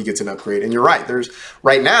around him, he gets an upgrade. And you're right.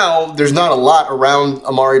 Right now, there's not a lot around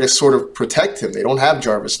Amari to sort of protect him. They don't have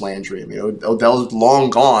Jarvis Landry. I mean, Odell's long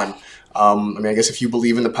gone. I guess if you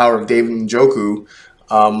believe in the power of David Njoku,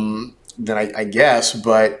 then I guess,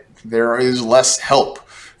 but there is less help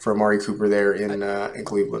for Amari Cooper there in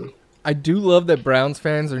Cleveland. I do love that Browns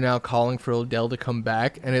fans are now calling for Odell to come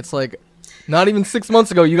back, and it's like, not even 6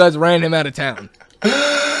 months ago, you guys ran him out of town.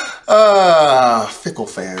 Fickle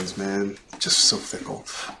fans, man. Just so fickle.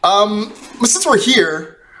 But since we're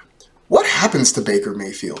here, what happens to Baker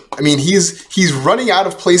Mayfield? I mean, he's running out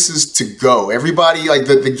of places to go. Everybody, like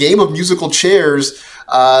the game of musical chairs,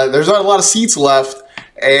 there's not a lot of seats left.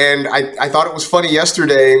 And I thought it was funny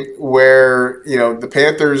yesterday where, the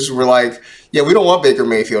Panthers were like, yeah, we don't want Baker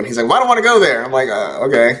Mayfield. And he's like, well, I don't want to go there. I'm like,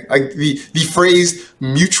 okay. Like the phrase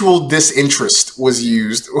mutual disinterest was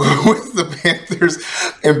used with the Panthers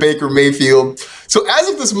and Baker Mayfield. So as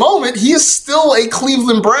of this moment, he is still a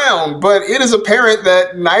Cleveland Brown, but it is apparent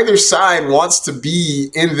that neither side wants to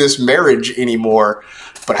be in this marriage anymore.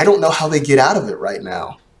 But I don't know how they get out of it right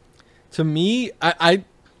now. To me, I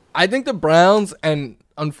think the Browns and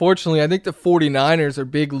unfortunately, I think the 49ers are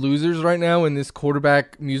big losers right now in this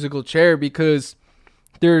quarterback musical chair because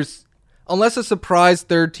unless a surprise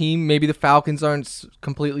third team, maybe the Falcons aren't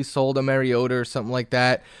completely sold on Mariota or something like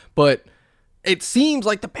that, but it seems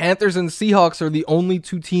like the Panthers and the Seahawks are the only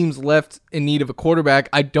 2 teams left in need of a quarterback.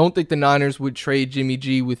 I don't think the Niners would trade Jimmy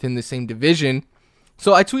G within the same division.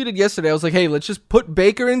 So I tweeted yesterday, I was like, hey, let's just put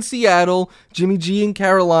Baker in Seattle, Jimmy G in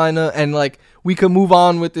Carolina, and we can move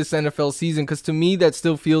on with this NFL season, because to me that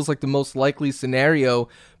still feels like the most likely scenario,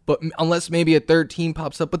 but unless maybe a third team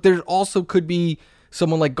pops up. But there also could be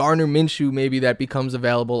someone like Gardner Minshew maybe that becomes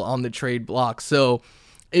available on the trade block. So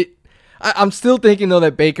I'm still thinking, though,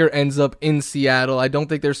 that Baker ends up in Seattle. I don't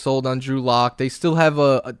think they're sold on Drew Lock. They still have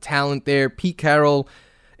a talent there. Pete Carroll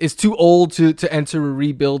is too old to enter a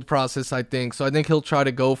rebuild process, I think. So I think he'll try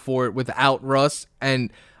to go for it without Russ,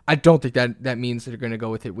 and I don't think that means they're going to go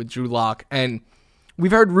with it with Drew Lock. And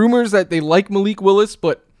we've heard rumors that they like Malik Willis,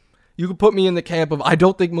 but you could put me in the camp of I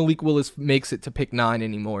don't think Malik Willis makes it to pick 9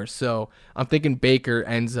 anymore. So I'm thinking Baker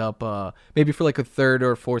ends up, maybe for like a 3rd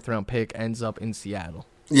or 4th round pick, ends up in Seattle.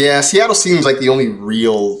 Yeah, Seattle seems like the only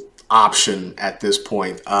real option at this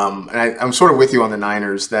point. And I'm sort of with you on the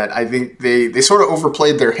Niners that I think they sort of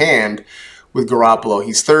overplayed their hand with Garoppolo.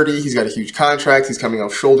 He's 30. He's got a huge contract. He's coming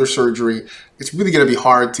off shoulder surgery. It's really going to be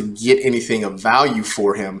hard to get anything of value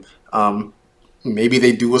for him. Maybe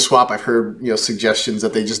they do a swap. I've heard suggestions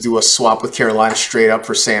that they just do a swap with Carolina straight up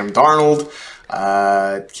for Sam Darnold.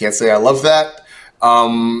 Can't say I love that.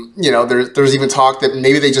 There's even talk that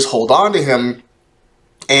maybe they just hold on to him,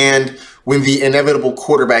 and when the inevitable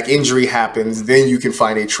quarterback injury happens, then you can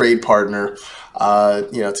find a trade partner,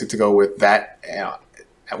 to go with that.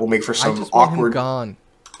 That will make for some I just awkward. Want him gone,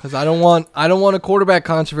 because I don't want a quarterback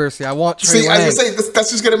controversy. I want Trey Lance. I was gonna say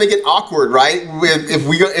that's just gonna make it awkward, right?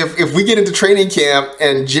 If we get into training camp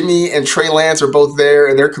and Jimmy and Trey Lance are both there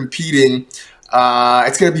and they're competing,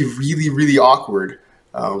 it's gonna be really, really awkward.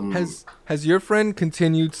 Has your friend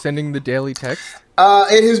continued sending the daily text?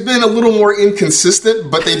 It has been a little more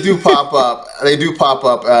inconsistent, but they do pop up. They do pop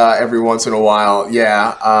up every once in a while.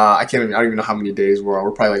 Yeah, I don't even know how many days we're on.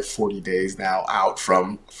 We're probably like 40 days now out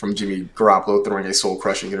from Jimmy Garoppolo throwing a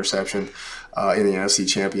soul-crushing interception in the NFC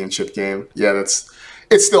Championship game. Yeah,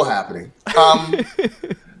 it's still happening.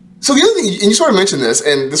 So the other thing, and you sort of mentioned this,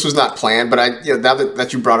 and this was not planned, but now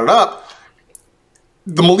that you brought it up,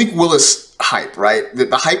 the Malik Willis hype, right?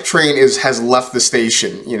 The hype train has left the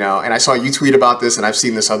station, and I saw you tweet about this, and I've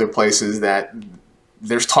seen this other places, that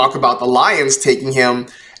there's talk about the Lions taking him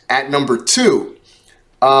at number 2.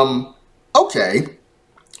 Okay.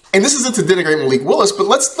 And this isn't to denigrate Malik Willis, but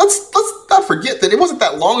let's not forget that it wasn't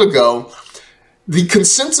that long ago. The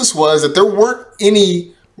consensus was that there weren't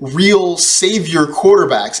any real savior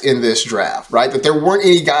quarterbacks in this draft, right? That there weren't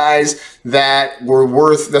any guys that were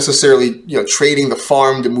worth necessarily, trading the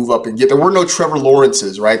farm to move up and get. There were no Trevor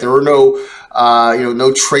Lawrences, right? There were no,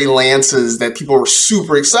 no Trey Lances that people were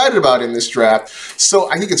super excited about in this draft. So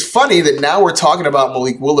I think it's funny that now we're talking about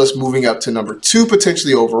Malik Willis moving up to number 2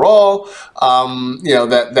 potentially overall.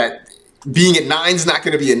 That being at 9 is not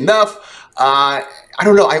going to be enough. I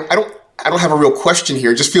don't know. I don't have a real question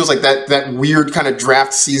here. It just feels like that weird kind of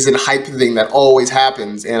draft season hype thing that always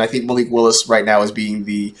happens. And I think Malik Willis right now is being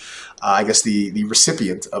the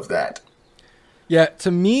recipient of that. Yeah,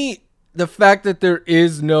 to me, the fact that there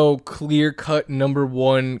is no clear-cut number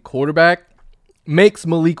 1 quarterback makes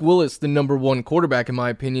Malik Willis the number 1 quarterback, in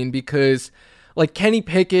my opinion, because like Kenny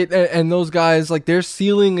Pickett and those guys, like their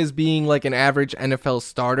ceiling is being like an average NFL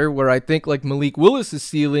starter, where I think like Malik Willis's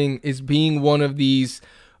ceiling is being one of these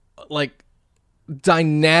like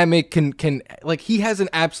dynamic can like he has an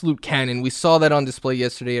absolute cannon. We saw that on display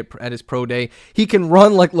yesterday at his pro day. He can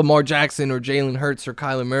run like Lamar Jackson or Jalen Hurts or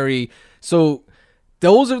Kyler Murray. So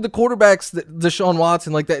those are the quarterbacks that Deshaun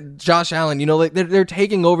Watson, like that Josh Allen, like they're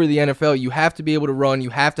taking over the NFL. You have to be able to run.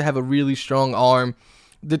 You have to have a really strong arm.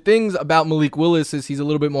 The things about Malik Willis is he's a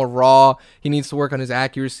little bit more raw. He needs to work on his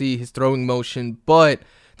accuracy, his throwing motion. But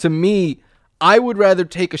to me, I would rather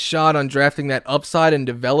take a shot on drafting that upside and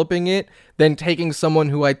developing it than taking someone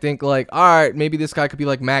who I think like, all right, maybe this guy could be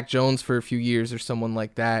like Mac Jones for a few years or someone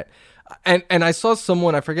like that. And I saw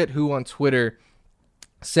someone, I forget who on Twitter,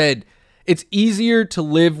 said it's easier to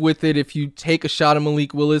live with it if you take a shot at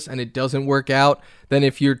Malik Willis and it doesn't work out than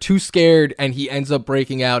if you're too scared and he ends up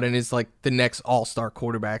breaking out and is like the next all-star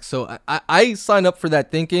quarterback. So I signed up for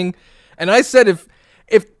that thinking. And I said if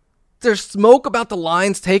there's smoke about the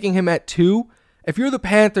Lions taking him at 2, if you're the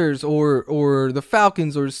Panthers or the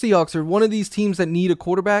Falcons or Seahawks or one of these teams that need a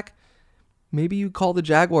quarterback, maybe you call the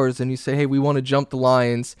Jaguars and you say, hey, we want to jump the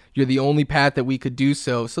Lions. You're the only path that we could do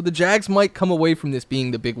so. So the Jags might come away from this being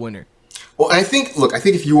the big winner. Well, I think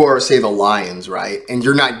if you are, say, the Lions, right, and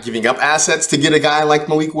you're not giving up assets to get a guy like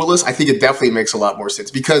Malik Willis, I think it definitely makes a lot more sense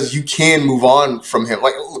because you can move on from him.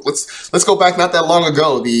 Like, let's go back not that long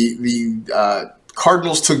ago. The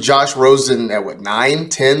Cardinals took Josh Rosen at 9,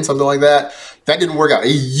 10, something like that. That didn't work out. A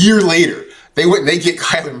year later, they get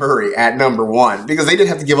Kyler Murray at number 1 because they didn't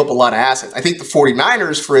have to give up a lot of assets. I think the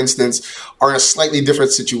 49ers, for instance, are in a slightly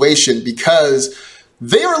different situation because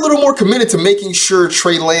they are a little more committed to making sure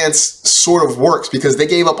Trey Lance sort of works because they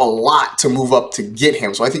gave up a lot to move up to get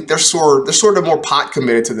him. So I think they're sort of more pot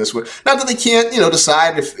committed to this one. Not that they can't,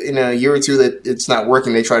 decide if in a year or two that it's not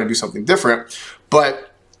working, they try to do something different, but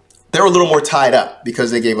they're a little more tied up because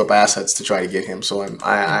they gave up assets to try to get him. So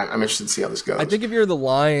I'm interested to see how this goes. I think if you're the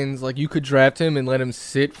Lions, like you could draft him and let him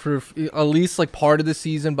sit for at least like part of the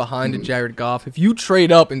season behind a Jared Goff. If you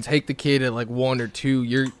trade up and take the kid at like 1 or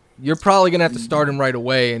 2, you're probably gonna have to start him right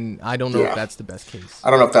away, and I don't know if that's the best case. I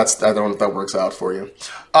don't know if that works out for you.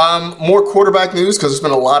 More quarterback news because there's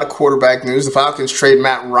been a lot of quarterback news. The Falcons trade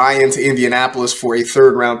Matt Ryan to Indianapolis for a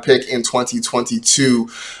 3rd-round pick in 2022.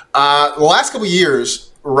 The last couple of years,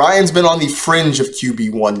 Ryan's been on the fringe of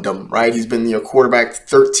QB1-dom, right? He's been, quarterback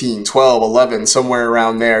 13, 12, 11, somewhere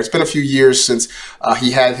around there. It's been a few years since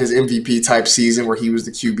he had his MVP-type season where he was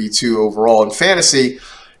the QB2 overall in fantasy.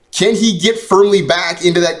 Can he get firmly back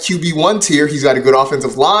into that QB1 tier? He's got a good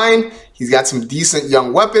offensive line. He's got some decent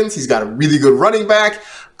young weapons. He's got a really good running back.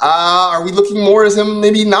 Are we looking more as him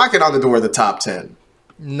maybe knocking on the door of the top 10?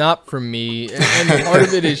 Not for me. And part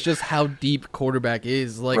of it is just how deep quarterback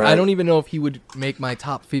is. Like, right. I don't even know if he would make my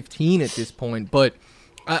top 15 at this point, but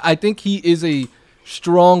I think he is a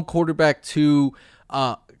strong quarterback too.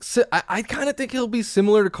 I kind of think he'll be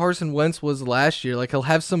similar to Carson Wentz was last year. Like, he'll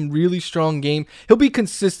have some really strong game. He'll be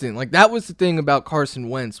consistent. Like, that was the thing about Carson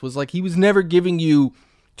Wentz was like he was never giving you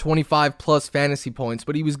 25 plus fantasy points,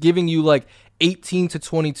 but he was giving you like 18 to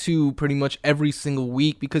 22 pretty much every single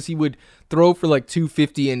week because he would throw for like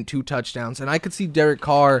 250 and 2 touchdowns. And I could see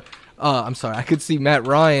I could see Matt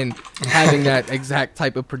Ryan having that exact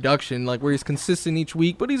type of production, like where he's consistent each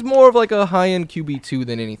week, but he's more of like a high-end QB2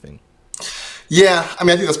 than anything. Yeah, I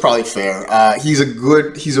mean, I think that's probably fair. He's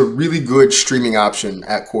a really good streaming option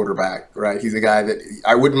at quarterback, right? He's a guy that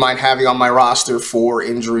I wouldn't mind having on my roster for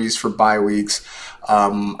injuries, for bye weeks.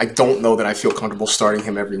 I don't know that I feel comfortable starting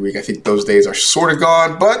him every week. I think those days are sort of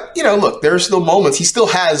gone, but look, there are still moments. He still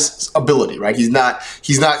has ability, right? He's not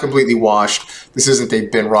completely washed. This isn't a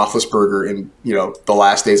Ben Roethlisberger in, the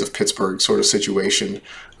last days of Pittsburgh sort of situation.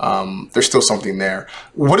 There's still something there.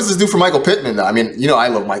 What does this do for Michael Pittman, though? I mean, I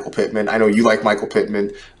love Michael Pittman. I know you like Michael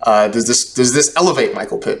Pittman. Does this elevate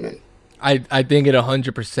Michael Pittman? I think it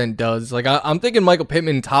 100% does. Like I'm thinking Michael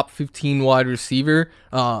Pittman top 15 wide receiver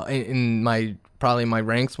in my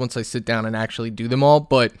ranks once I sit down and actually do them all.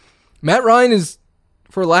 But Matt Ryan is,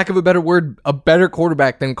 for lack of a better word, a better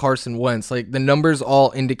quarterback than Carson Wentz. Like the numbers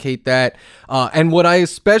all indicate that. And what I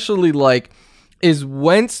especially like is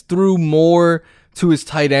Wentz threw more to his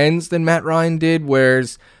tight ends than Matt Ryan did,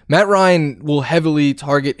 whereas Matt Ryan will heavily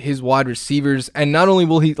target his wide receivers. And not only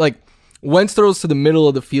will he, Wentz throws to the middle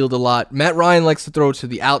of the field a lot. Matt Ryan likes to throw to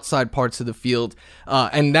the outside parts of the field.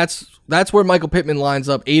 And that's where Michael Pittman lines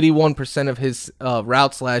up. 81% of his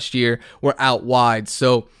routes last year were out wide.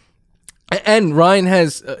 So, and Ryan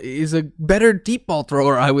is a better deep ball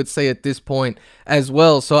thrower, I would say, at this point as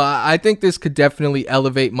well. So I think this could definitely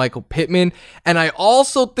elevate Michael Pittman. And I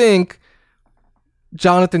also think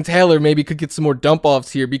Jonathan Taylor maybe could get some more dump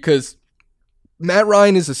offs here because Matt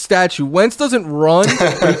Ryan is a statue. Wentz doesn't run,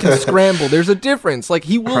 but he can scramble. There's a difference. Like,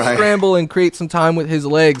 he will scramble and create some time with his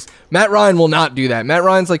legs. Matt Ryan will not do that. Matt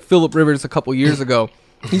Ryan's like Phillip Rivers a couple years ago.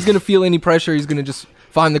 He's going to feel any pressure. He's going to just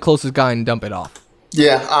find the closest guy and dump it off.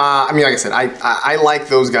 Yeah, I mean, like I said, I like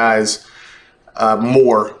those guys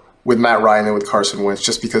more with Matt Ryan than with Carson Wentz,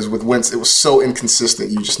 just because with Wentz, it was so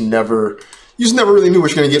inconsistent. You just never really knew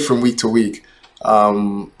what you're going to get from week to week.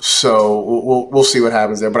 So we'll see what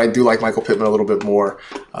happens there. But I do like Michael Pittman a little bit more.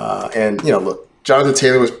 And look, Jonathan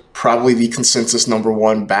Taylor was probably the consensus number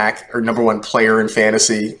one player in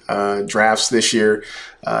fantasy drafts this year.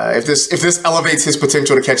 If this elevates his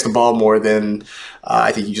potential to catch the ball more, then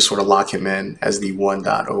I think you just sort of lock him in as the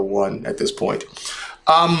 1.01 at this point.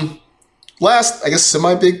 Last, I guess,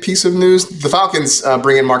 semi-big piece of news, the Falcons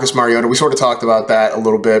bring in Marcus Mariota. We sort of talked about that a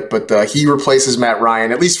little bit, but he replaces Matt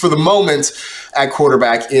Ryan, at least for the moment, at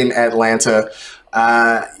quarterback in Atlanta.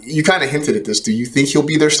 You kind of hinted at this. Do you think he'll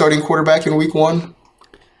be their starting quarterback in week 1?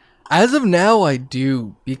 As of now, I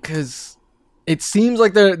do, because it seems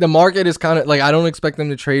like the market is kind of like, I don't expect them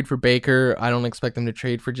to trade for Baker. I don't expect them to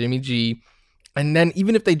trade for Jimmy G. And then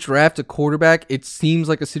even if they draft a quarterback, it seems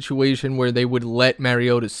like a situation where they would let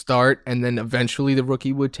Mariota start and then eventually the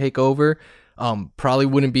rookie would take over. Probably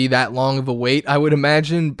wouldn't be that long of a wait, I would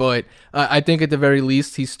imagine. But I think at the very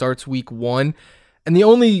least, he starts week 1. And the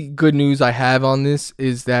only good news I have on this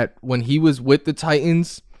is that when he was with the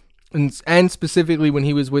Titans, and specifically when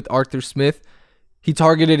he was with Arthur Smith, he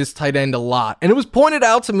targeted his tight end a lot. And it was pointed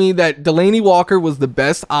out to me that Delaney Walker was the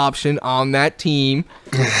best option on that team.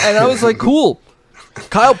 And I was like, cool.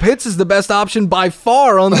 Kyle Pitts is the best option by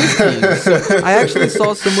far on this team. So I actually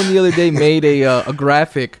saw someone the other day made a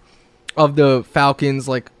graphic of the Falcons,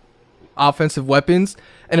 offensive weapons.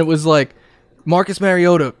 And it was like Marcus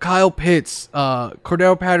Mariota, Kyle Pitts,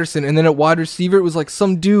 Cordell Patterson. And then at wide receiver, it was like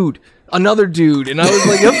some dude, another dude. And I was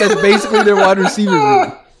like, yep, that's basically their wide receiver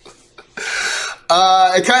room.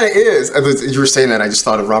 It kind of is. As you were saying that, I just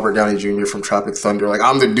thought of Robert Downey Jr. from Tropic Thunder. Like,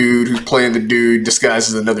 I'm the dude who's playing the dude disguised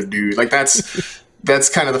as another dude. Like, that's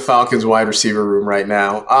kind of the Falcons' wide receiver room right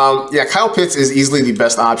now. Kyle Pitts is easily the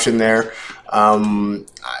best option there.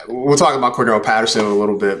 We'll talk about Cordell Patterson in a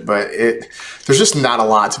little bit, but there's just not a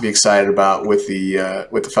lot to be excited about with the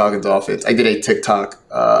Falcons' offense. I did a TikTok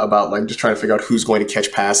about just trying to figure out who's going to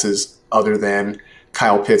catch passes other than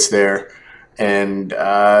Kyle Pitts there. And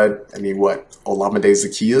Olamide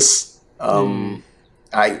Zaccheaus? I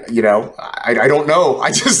don't know.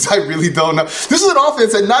 I really don't know. This is an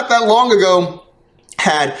offense that not that long ago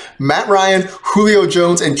had Matt Ryan, Julio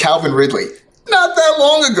Jones, and Calvin Ridley. Not that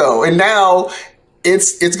long ago. And now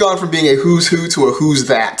it's gone from being a who's who to a who's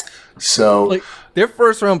that. So their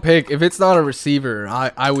first round pick, if it's not a receiver,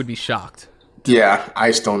 I would be shocked. Yeah, I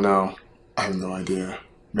just don't know. I have no idea.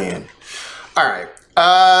 Man. All right.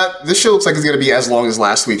 This show looks like it's going to be as long as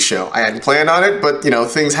last week's show. I hadn't planned on it, but,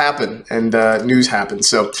 things happen and news happens.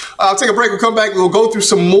 So I'll take a break. We'll come back. We'll go through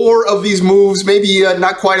some more of these moves, maybe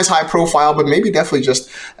not quite as high profile, but maybe definitely just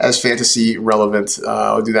as fantasy relevant.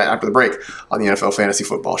 I'll do that after the break on the NFL Fantasy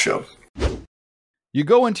Football Show. You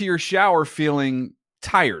go into your shower feeling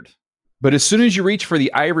tired, but as soon as you reach for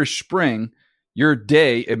the Irish Spring, your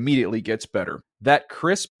day immediately gets better. That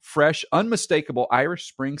crisp, fresh, unmistakable Irish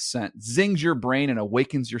Spring scent zings your brain and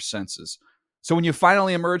awakens your senses. So when you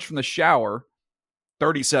finally emerge from the shower,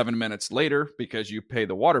 37 minutes later, because you pay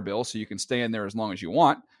the water bill so you can stay in there as long as you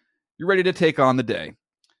want, you're ready to take on the day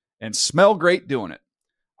and smell great doing it.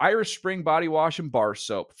 Irish Spring Body Wash and Bar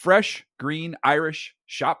Soap. Fresh, green, Irish.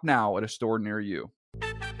 Shop now at a store near you.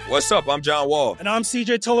 What's up? I'm John Wall. And I'm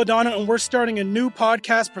CJ Toledano, and we're starting a new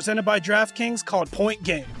podcast presented by DraftKings called Point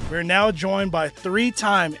Game. We're now joined by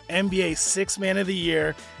three-time NBA Sixth Man of the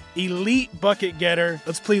Year, elite bucket getter.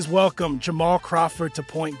 Let's please welcome Jamal Crawford to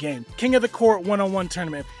Point Game. King of the Court one-on-one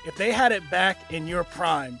tournament. If they had it back in your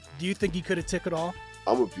prime, do you think you could have took it all?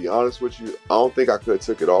 I'm going to be honest with you. I don't think I could have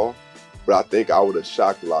took it all, but I think I would have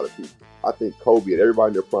shocked a lot of people. I think Kobe and everybody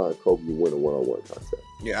in their prime, Kobe would win a one-on-one contest.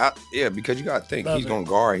 Yeah, because you got to think, he's going to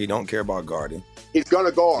guard. He don't care about guarding. He's going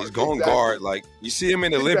to guard. He's going to guard. Like, you see him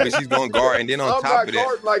in the Olympics, he's going to guard. And then on top of that. I'm not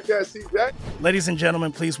guarding like that, see that? Ladies and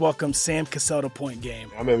gentlemen, please welcome Sam Cassell to Point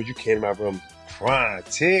Game. I remember you came out from prime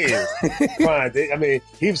 10. I mean,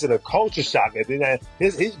 he was in a culture shock. And then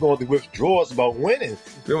he's going through withdrawals about winning.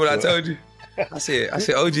 Remember what I told you? I said,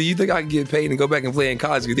 OG, you think I can get paid and go back and play in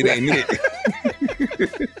college because it ain't it?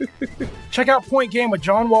 Check out Point Game with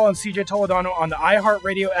John Wall and CJ Toledano on the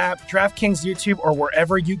iHeartRadio app, DraftKings YouTube, or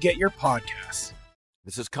wherever you get your podcasts.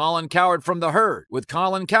 This is Colin Cowherd from The Herd with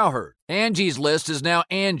Colin Cowherd. Angie's List is now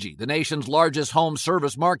Angie, the nation's largest home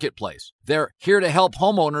service marketplace. They're here to help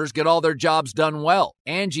homeowners get all their jobs done well.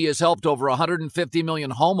 Angie has helped over 150 million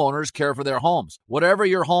homeowners care for their homes. Whatever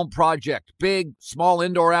your home project, big, small,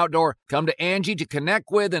 indoor, outdoor, come to Angie to connect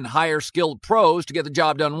with and hire skilled pros to get the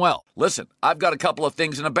job done well. Listen, I've got a couple of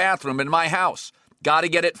things in a bathroom in my house. Got to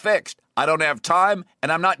get it fixed. I don't have time,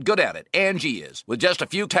 and I'm not good at it. Angie is. With just a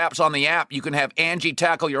few taps on the app, you can have Angie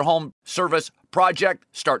tackle your home service project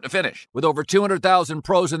start to finish. With over 200,000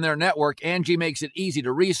 pros in their network, Angie makes it easy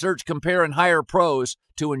to research, compare, and hire pros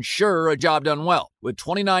to ensure a job done well. With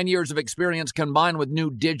 29 years of experience combined with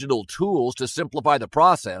new digital tools to simplify the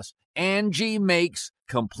process, Angie makes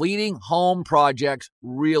completing home projects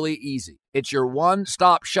really easy. It's your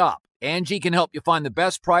one-stop shop. Angie can help you find the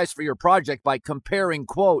best price for your project by comparing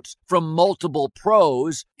quotes from multiple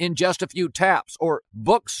pros in just a few taps, or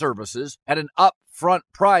book services at an upfront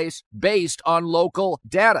price based on local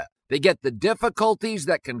data. They get the difficulties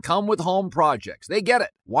that can come with home projects. They get it.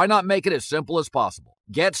 Why not make it as simple as possible?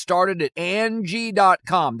 Get started at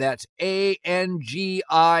Angie.com. That's ANGI.com,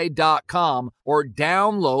 or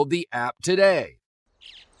download the app today.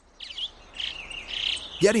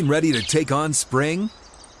 Getting ready to take on spring?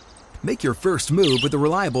 Make your first move with the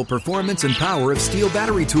reliable performance and power of Steel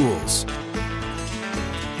battery tools.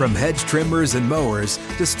 From hedge trimmers and mowers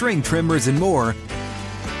to string trimmers and more,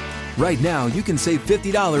 right now you can save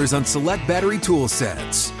 $50 on select battery tool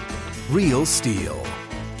sets. Real Steel.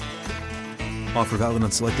 Offer valid on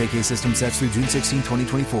select AK system sets through June 16,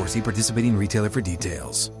 2024. See participating retailer for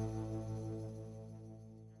details.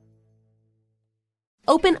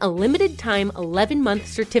 Open a limited-time 11-month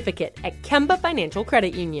certificate at Kemba Financial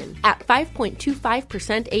Credit Union. At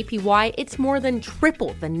 5.25% APY, it's more than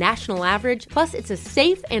triple the national average, plus it's a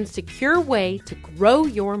safe and secure way to grow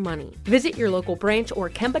your money. Visit your local branch or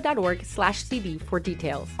kemba.org/cb for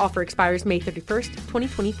details. Offer expires May 31st,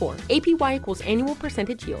 2024. APY equals annual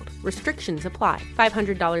percentage yield. Restrictions apply.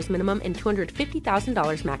 $500 minimum and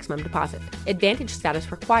 $250,000 maximum deposit. Advantage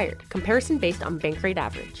status required. Comparison based on bank rate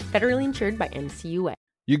average. Federally insured by NCUA.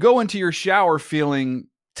 You go into your shower feeling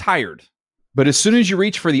tired, but as soon as you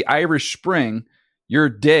reach for the Irish Spring, your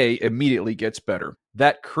day immediately gets better.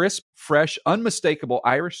 That crisp, fresh, unmistakable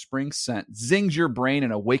Irish Spring scent zings your brain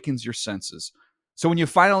and awakens your senses. So when you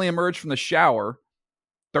finally emerge from the shower,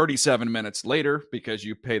 37 minutes later, because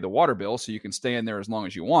you pay the water bill so you can stay in there as long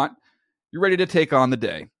as you want, you're ready to take on the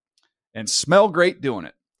day and smell great doing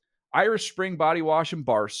it. Irish Spring Body Wash and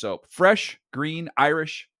Bar Soap. Fresh, green,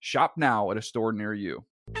 Irish. Shop now at a store near you.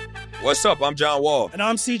 What's up? I'm John Wall. And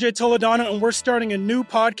I'm CJ Toledano, and we're starting a new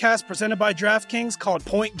podcast presented by DraftKings called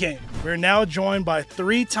Point Game. We're now joined by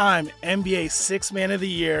three-time NBA Sixth Man of the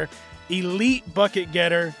Year, elite bucket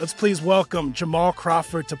getter. Let's please welcome Jamal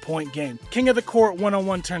Crawford to Point Game. King of the Court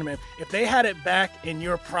one-on-one tournament. If they had it back in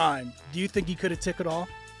your prime, do you think you could have took it all?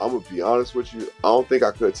 I'm going to be honest with you. I don't think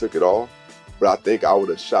I could have took it all, but I think I would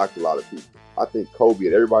have shocked a lot of people. I think Kobe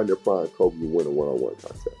and everybody in their prime, Kobe would win a one-on-one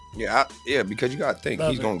contest. Yeah, because you got to think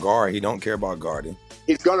he's going to guard. He don't care about guarding.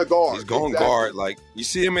 He's going to guard. He's going to guard. Like, you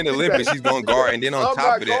see him in the Olympics, he's going to guard. And then on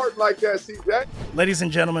top of that. Like that, see that? Ladies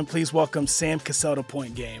and gentlemen, please welcome Sam Cassell to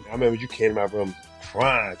Point Game. I remember you came to my room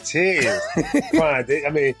crying, tears, crying. I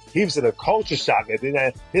mean, he was in a culture shock. And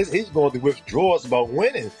then he's going through withdrawals about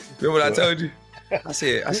winning. Remember what I told you? I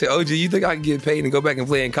said, OG, you think I can get paid and go back and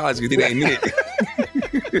play in college? You think they need it?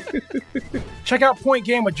 Check out Point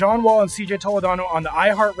Game with John Wall and CJ Toledano on the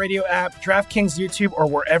iHeartRadio app, DraftKings YouTube, or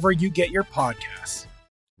wherever you get your podcasts.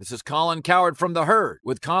 This is Colin Cowherd from The Herd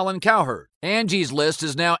with Colin Cowherd. Angie's List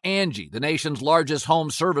is now Angie, the nation's largest home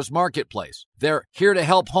service marketplace. They're here to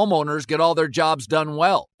help homeowners get all their jobs done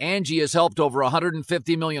well. Angie has helped over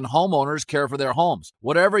 150 million homeowners care for their homes.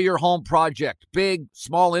 Whatever your home project, big,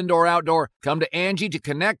 small, indoor, outdoor, come to Angie to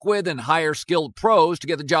connect with and hire skilled pros to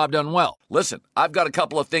get the job done well. Listen, I've got a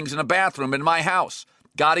couple of things in a bathroom in my house.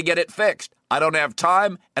 Got to get it fixed. I don't have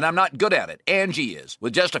time, and I'm not good at it. Angie is.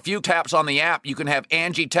 With just a few taps on the app, you can have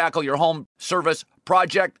Angie tackle your home service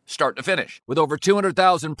project start to finish. With over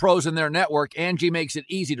 200,000 pros in their network, Angie makes it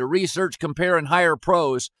easy to research, compare, and hire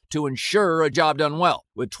pros to ensure a job done well.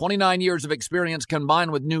 With 29 years of experience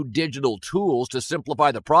combined with new digital tools to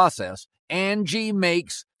simplify the process, Angie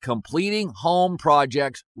makes completing home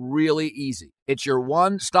projects really easy. It's your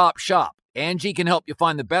one-stop shop. Angie can help you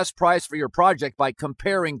find the best price for your project by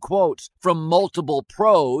comparing quotes from multiple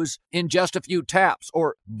pros in just a few taps,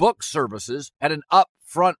 or book services at an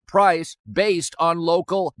upfront price based on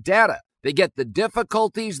local data. They get the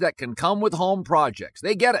difficulties that can come with home projects.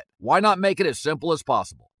 They get it. Why not make it as simple as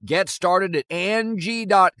possible? Get started at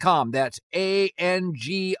Angie.com. That's ANGI.com,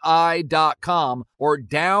 or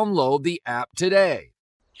download the app today.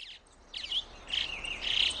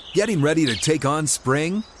 Getting ready to take on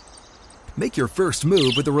spring? Make your first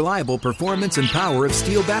move with the reliable performance and power of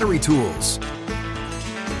Steel battery tools.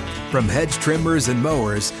 From hedge trimmers and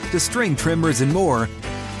mowers to string trimmers and more,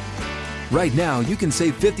 right now you can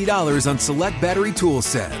save $50 on select battery tool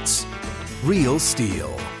sets. Real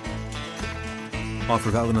Steel.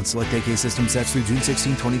 Offer valid on select AK system sets through June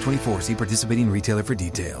 16, 2024. See participating retailer for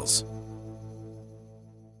details.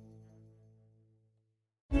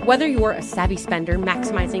 Whether you're a savvy spender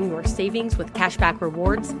maximizing your savings with cashback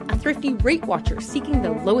rewards, a thrifty rate watcher seeking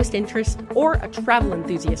the lowest interest, or a travel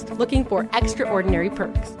enthusiast looking for extraordinary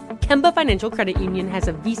perks, Kemba Financial Credit Union has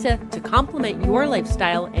a visa to complement your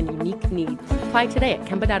lifestyle and unique needs. Apply today at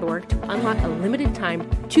Kemba.org to unlock a limited time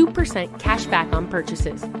 2% cash back on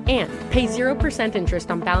purchases and pay 0% interest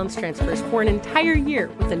on balance transfers for an entire year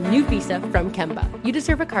with a new visa from Kemba. You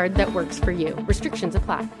deserve a card that works for you. Restrictions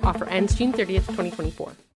apply. Offer ends June 30th,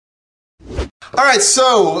 2024. All right,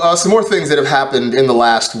 so some more things that have happened in the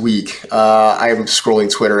last week. I am scrolling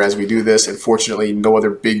Twitter as we do this, and fortunately no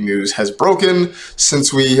other big news has broken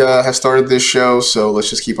since we have started this show, so let's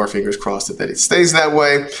just keep our fingers crossed that it stays that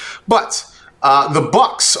way. But the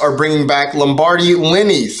Bucs are bringing back Lombardi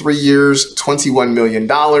Linney, 3 years, $21 million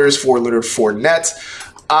for Leonard Fournette.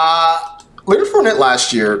 Leonard Fournette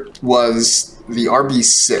last year was the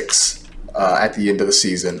RB6 at the end of the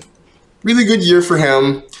season. Really good year for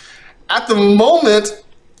him. At the moment,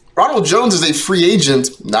 Ronald Jones is a free agent,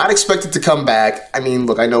 not expected to come back. I mean,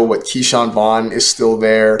 look, I know Keyshawn Vaughn is still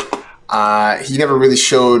there. He never really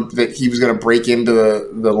showed that he was going to break into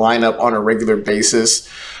the lineup on a regular basis.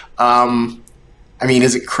 I mean,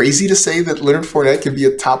 is it crazy to say that Leonard Fournette could be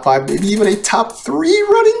a top 5, maybe even a top 3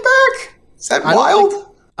 running back? Is that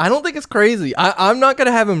wild? I don't think it's crazy. I'm not going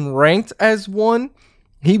to have him ranked as one.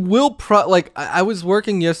 He will I was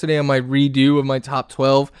working yesterday on my redo of my top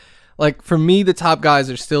 12. Like, for me, the top guys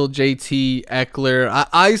are still JT, Eckler.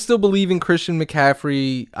 I still believe in Christian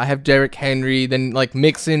McCaffrey. I have Derrick Henry, then,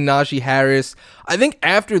 Mixon, Najee Harris. I think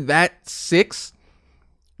after that 6,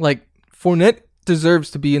 Fournette deserves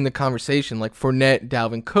to be in the conversation. Fournette,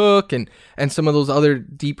 Dalvin Cook, and some of those other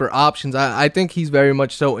deeper options. I think he's very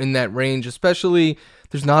much so in that range, especially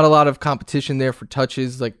there's not a lot of competition there for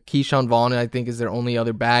touches. Keyshawn Vaughn, I think, is their only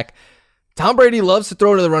other back. Tom Brady loves to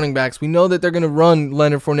throw to the running backs. We know that they're going to run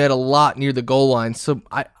Leonard Fournette a lot near the goal line, so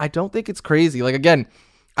I don't think it's crazy. Again,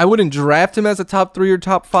 I wouldn't draft him as a top 3 or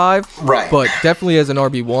top 5, right? But definitely as an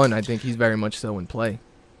RB1, I think he's very much so in play.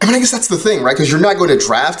 I mean, I guess that's the thing, right? Because you're not going to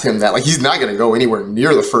draft him he's not going to go anywhere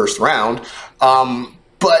near the first round.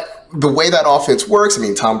 But the way that offense works, I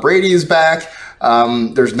mean, Tom Brady is back.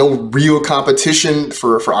 There's no real competition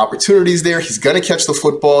for opportunities there. He's going to catch the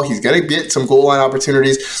football. He's going to get some goal line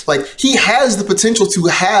opportunities. He has the potential to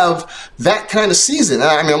have that kind of season.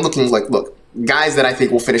 I mean, I'm looking look, guys that I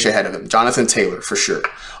think will finish ahead of him. Jonathan Taylor, for sure.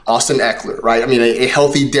 Austin Eckler, right? I mean, a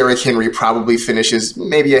healthy Derrick Henry probably finishes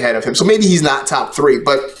maybe ahead of him. So maybe he's not top 3.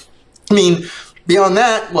 But, I mean, beyond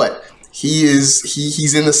that, what?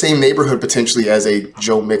 He's in the same neighborhood potentially as a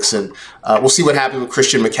Joe Mixon. We'll see what happens with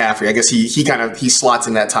Christian McCaffrey. I guess he slots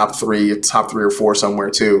in that top 3 or 4 somewhere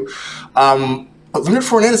too. But Leonard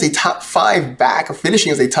Fournette is a top 5 back,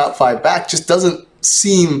 finishing as a top 5 back just doesn't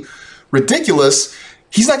seem ridiculous.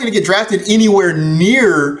 He's not going to get drafted anywhere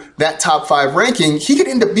near that top 5 ranking. He could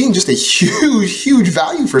end up being just a huge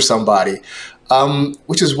value for somebody,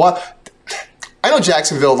 which is why I know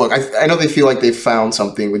Jacksonville, look, I know they feel like they found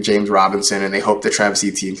something with James Robinson and they hope the Travis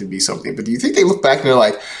Etienne can be something. But do you think they look back and they're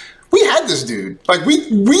like, we had this dude. Like, we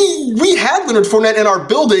had Leonard Fournette in our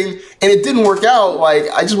building and it didn't work out. Like,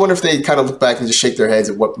 I just wonder if they kind of look back and just shake their heads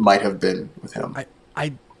at what might have been with him.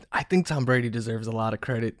 I think Tom Brady deserves a lot of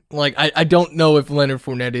credit. Like, I don't know if Leonard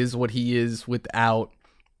Fournette is what he is without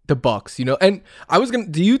the Bucs, you know? And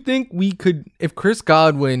do you think we could, if Chris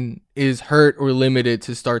Godwin is hurt or limited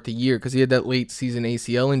to start the year because he had that late season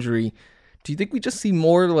ACL injury, do you think we just see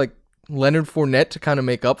more like Leonard Fournette to kind of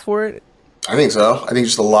make up for it? I think so. I think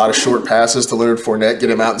just a lot of short passes to Leonard Fournette, get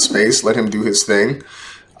him out in space, let him do his thing.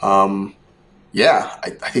 Yeah, I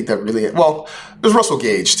think that really. Well, there's Russell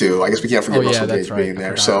Gage too. I guess we can't forget Russell Gage being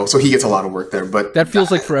there. So he gets a lot of work there. But that feels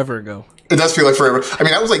like forever ago. It does feel like forever. I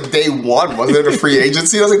mean, that was like day 1, wasn't it? A free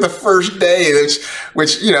agency. That was like the first day,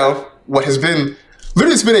 which you know, what has been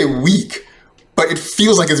literally it's been a week, but it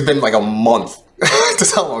feels like it's been like a month.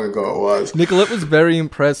 That's how long ago it was. Nicolette was very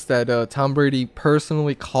impressed that Tom Brady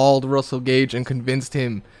personally called Russell Gage and convinced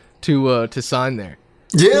him to sign there.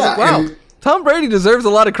 Yeah, like, wow. Tom Brady deserves a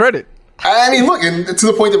lot of credit. I mean, look, and to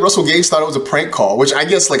the point that Russell Gage thought it was a prank call, which I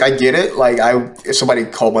guess, like, I get it. Like, if somebody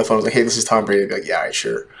called my phone and was like, hey, this is Tom Brady, I'd be like, yeah, all right,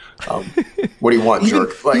 sure. What do you want,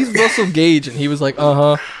 jerk? Like, he's Russell Gage, and he was like,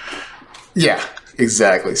 Yeah,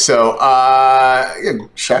 exactly. So,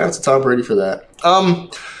 shout out to Tom Brady for that.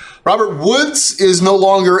 Robert Woods is no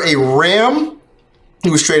longer a Ram. He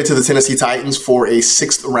was traded to the Tennessee Titans for a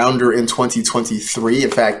 6th rounder in 2023. In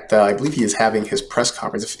fact, I believe he is having his press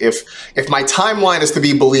conference. If my timeline is to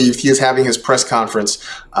be believed, he is having his press conference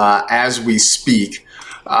as we speak.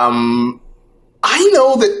 I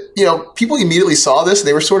know that, you know, people immediately saw this.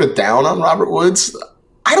 They were sort of down on Robert Woods.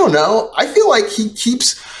 I don't know. I feel like he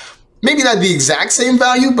keeps maybe not the exact same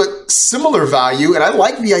value, but similar value. And I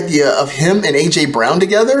like the idea of him and A.J. Brown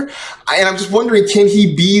together. And I'm just wondering, can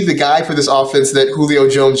he be the guy for this offense that Julio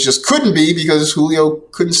Jones just couldn't be because Julio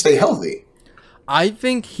couldn't stay healthy? I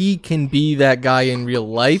think he can be that guy in real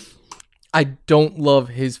life. I don't love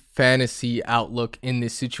his fantasy outlook in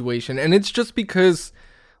this situation. And it's just because,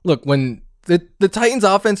 look, when the Titans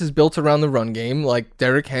offense is built around the run game, like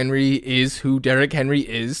Derrick Henry is who Derrick Henry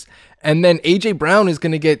is. And then A.J. Brown is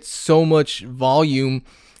going to get so much volume.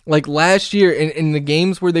 Like last year in the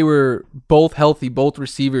games where they were both healthy, both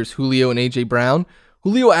receivers, Julio and A.J. Brown,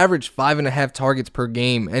 Julio averaged 5.5 targets per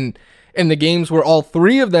game. And in the games where all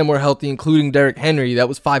 3 of them were healthy, including Derrick Henry, that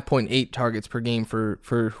was 5.8 targets per game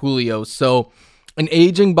for Julio. So an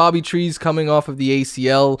aging Bobby Trees coming off of the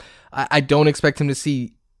ACL, I don't expect him to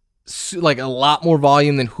see like a lot more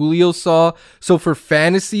volume than Julio saw. So for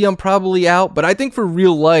fantasy, I'm probably out. But I think for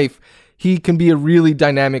real life, he can be a really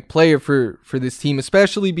dynamic player for this team,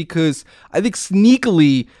 especially because I think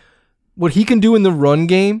sneakily what he can do in the run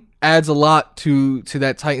game adds a lot to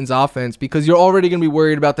that Titans offense, because you're already going to be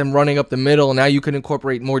worried about them running up the middle, and now you can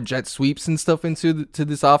incorporate more jet sweeps and stuff into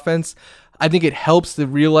this offense. I think it helps the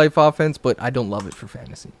real life offense, but I don't love it for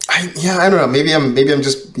fantasy. I don't know. Maybe I'm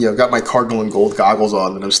just got my Cardinal and Gold goggles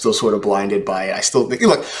on, and I'm still sort of blinded by it. I still think,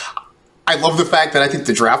 look, I love the fact that I think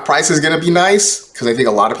the draft price is going to be nice, because I think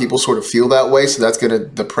a lot of people sort of feel that way. So that's going to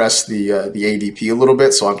depress the ADP a little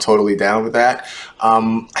bit. So I'm totally down with that.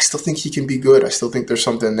 I still think he can be good. I still think there's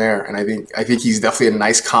something there, and I think he's definitely a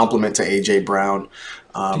nice compliment to A.J. Brown.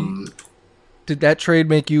 Did that trade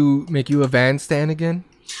make you a Van stan again?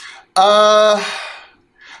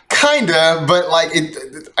 Kinda, but like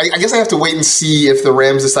I guess I have to wait and see if the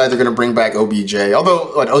Rams decide they're going to bring back OBJ.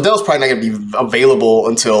 Although Odell's probably not going to be available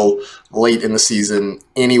until late in the season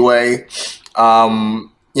anyway.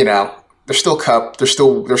 There's still Kupp, there's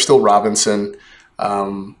still Robinson.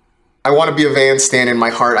 I want to be a Van stan in my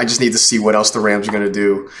heart. I just need to see what else the Rams are going to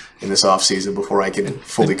do in this offseason before I can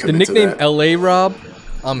fully commit to that. The nickname LA Rob,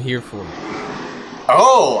 I'm here for it.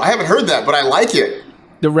 Oh, I haven't heard that, but I like it.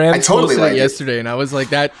 The Rams posted it yesterday, and I was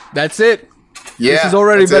like, that's it. Yeah, this is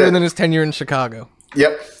already better than his tenure in Chicago.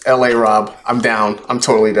 Yep, L.A. Rob. I'm down. I'm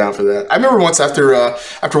totally down for that. I remember once after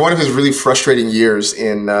one of his really frustrating years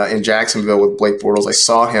in Jacksonville with Blake Bortles, I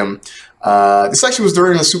saw him This actually was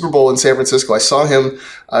during the Super Bowl in San Francisco. I saw him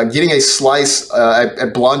getting a slice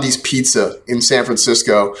at Blondie's Pizza in San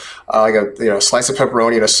Francisco, like a slice of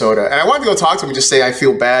pepperoni and a soda. And I wanted to go talk to him and just say, I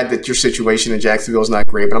feel bad that your situation in Jacksonville is not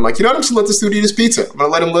great. But I'm like, you know what? I'm just going to let this dude eat his pizza. I'm going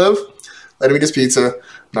to let him live. Let him eat his pizza. I'm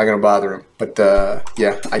not going to bother him. But I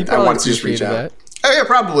wanted to just reach out. Oh, yeah,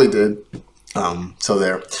 probably did. So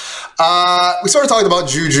there. We started talking about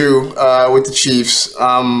Juju with the Chiefs.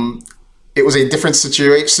 It was a different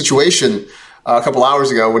situation a couple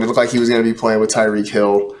hours ago when it looked like he was going to be playing with Tyreek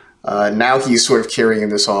Hill. Now he's sort of carrying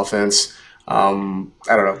this offense. I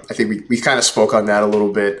don't know. I think we kind of spoke on that a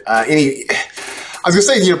little bit. I was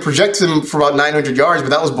going to say, project him for about 900 yards, but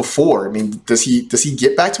that was before. I mean, does he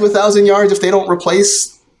get back to 1,000 yards if they don't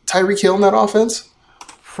replace Tyreek Hill in that offense?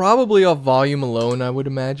 Probably off volume alone, I would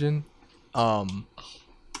imagine.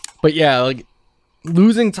 But yeah, like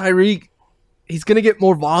losing Tyreek, he's going to get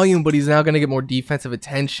more volume, but he's now going to get more defensive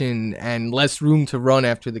attention and less room to run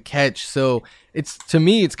after the catch. So to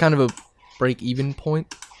me, it's kind of a break-even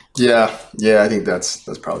point. Yeah, I think that's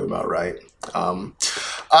probably about right.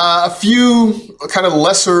 A few kind of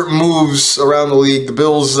lesser moves around the league. The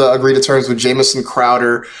Bills agreed to terms with Jamison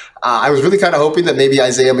Crowder. I was really kind of hoping that maybe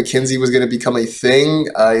Isaiah McKenzie was going to become a thing.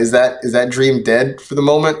 Is that dream dead for the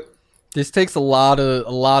moment? This takes a lot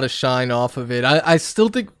of shine off of it. I still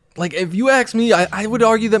think, like, if you ask me, I would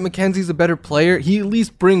argue that McKenzie's a better player. He at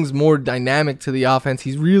least brings more dynamic to the offense.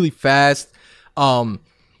 He's really fast.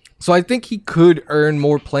 So I think he could earn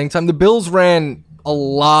more playing time. The Bills ran a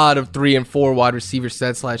lot of 3 and 4 wide receiver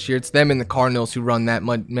sets last year. It's them and the Cardinals who run that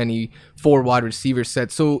many 4 wide receiver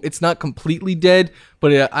sets. So it's not completely dead,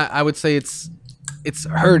 but I would say it's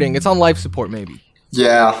hurting. It's on life support maybe.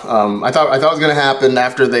 Yeah, I thought it was going to happen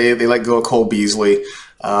after they let go of Cole Beasley,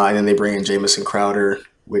 and then they bring in Jamison Crowder,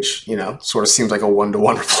 which, sort of seems like a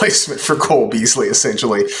 1-to-1 replacement for Cole Beasley,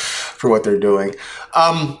 essentially, for what they're doing.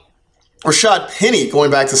 Rashad Penny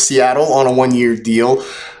going back to Seattle on a 1-year deal.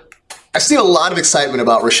 I've seen a lot of excitement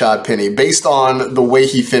about Rashad Penny based on the way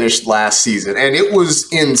he finished last season. And it was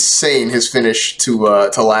insane, his finish to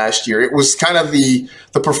last year. It was kind of the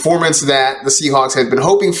performance that the Seahawks had been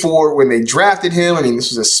hoping for when they drafted him. I mean, this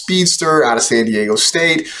was a speedster out of San Diego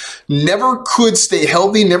State. Never could stay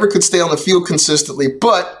healthy, never could stay on the field consistently.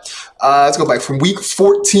 But let's go back from week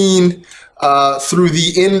 14 through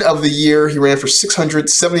the end of the year. He ran for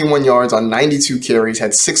 671 yards on 92 carries,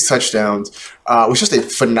 had 6 touchdowns. It was just a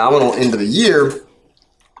phenomenal end of the year.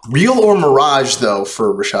 Real or mirage, though,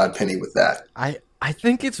 for Rashad Penny with that? I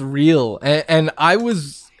think it's real. And I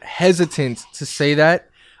was hesitant to say that.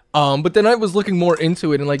 But then I was looking more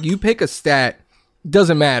into it. And, like, you pick a stat,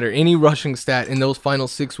 doesn't matter, any rushing stat in those final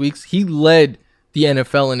 6 weeks, he led the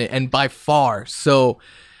NFL in it, and by far. So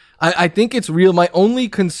I think it's real. My only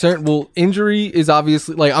concern, injury is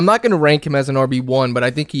obviously, like, I'm not going to rank him as an RB1, but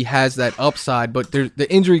I think he has that upside. But the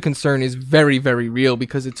injury concern is very, very real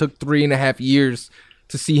because it took 3.5 years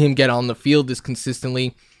to see him get on the field this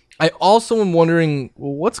consistently. I also am wondering,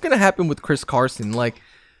 what's going to happen with Chris Carson? Like,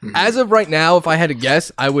 as of right now, if I had to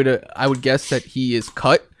guess, I would guess that he is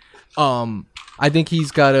cut. I think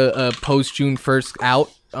he's got a post June 1st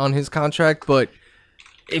out on his contract, but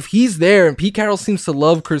if he's there and Pete Carroll seems to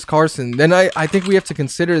love Chris Carson, then I think we have to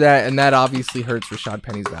consider that, and that obviously hurts Rashad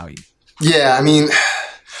Penny's value. Yeah, I mean,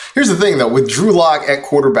 here's the thing, though. With Drew Lock at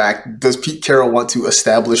quarterback, does Pete Carroll want to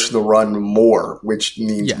establish the run more, which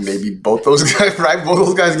means maybe both those guys, right? Both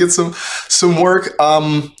those guys get some work.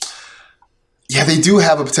 Yeah, they do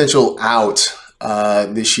have a potential out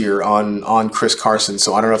this year on Chris Carson.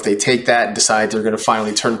 So I don't know if they take that and decide they're going to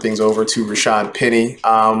finally turn things over to Rashad Penny.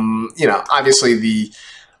 Obviously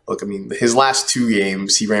his last 2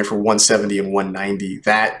 games, he ran for 170 and 190.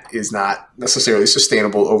 That is not necessarily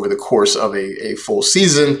sustainable over the course of a full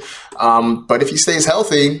season. But if he stays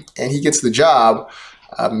healthy and he gets the job,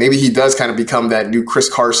 maybe he does kind of become that new Chris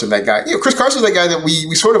Carson, that guy. Chris Carson's that guy that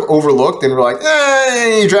we sort of overlooked and we're like,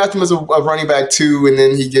 you draft him as a running back 2, and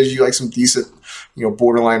then he gives you like some decent,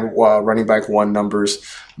 borderline running back 1 numbers.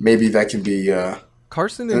 Maybe that can be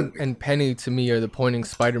Carson and Penny, to me, are the pointing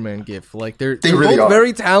Spider-Man gif. Like, they're really both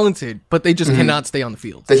very talented, but they just cannot stay on the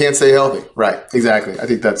field. They can't stay healthy. Right. Exactly. I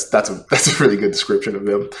think that's a really good description of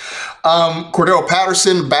them. Cordero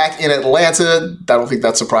Patterson back in Atlanta. I don't think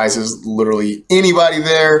that surprises literally anybody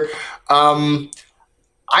there. I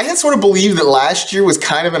had sort of believed that last year was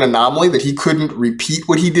kind of an anomaly, that he couldn't repeat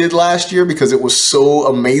what he did last year because it was so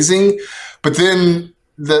amazing. But then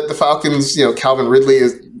the Falcons, Calvin Ridley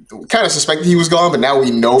is kind of suspected he was gone, but now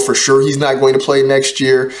we know for sure he's not going to play next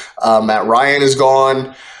year. Matt Ryan is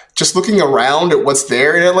gone. Just looking around at what's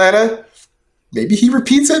there in Atlanta, maybe he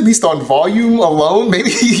repeats it, at least on volume alone. Maybe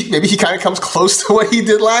he kind of comes close to what he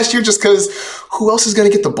did last year, just because who else is going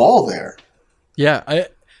to get the ball there? Yeah,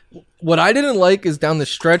 what I didn't like is down the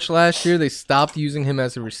stretch last year, they stopped using him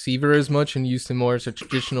as a receiver as much and used him more as a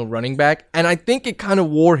traditional running back. And I think it kind of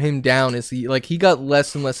wore him down as he got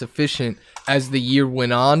less and less efficient as the year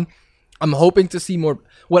went on. I'm hoping to see more.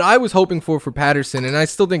 What I was hoping for Patterson, and I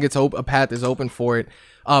still think a path is open for it,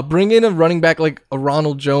 bring in a running back like a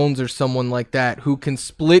Ronald Jones or someone like that who can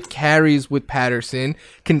split carries with Patterson,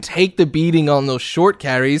 can take the beating on those short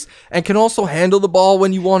carries, and can also handle the ball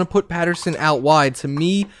when you want to put Patterson out wide. To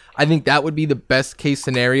me, I think that would be the best case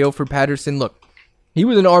scenario for Patterson. Look, he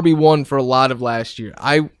was an RB1 for a lot of last year.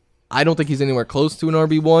 I don't think he's anywhere close to an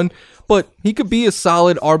RB1, but he could be a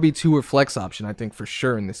solid RB2 or flex option, I think, for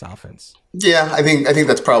sure in this offense. Yeah, I think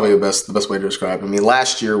that's probably the best way to describe it. I mean,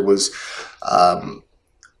 last year was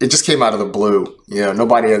it just came out of the blue. You know,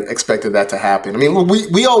 nobody had expected that to happen. I mean,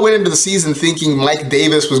 we all went into the season thinking Mike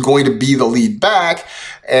Davis was going to be the lead back,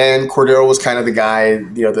 and Cordero was kind of the guy,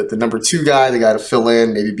 you know, the number 2 guy, the guy to fill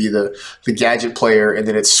in, maybe be the gadget player, and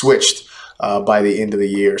then it switched by the end of the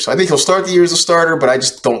year. So I think he'll start the year as a starter, but I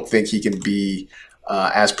just don't think he can be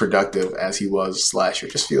as productive as he was last year.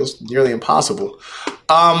 It just feels nearly impossible.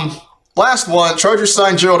 Last one, Chargers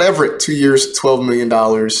signed Gerald Everett, 2 years, $12 million.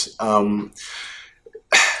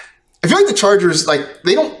 I feel like the Chargers,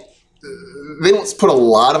 they don't put a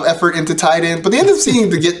lot of effort into tight end, but they end up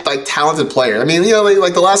seeming to get talented players. I mean, you know,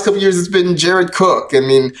 like the last couple of years, it's been Jared Cook. I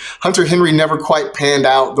mean, Hunter Henry never quite panned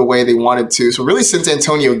out the way they wanted to. So really, since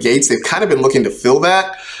Antonio Gates, they've kind of been looking to fill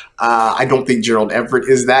that. I don't think Gerald Everett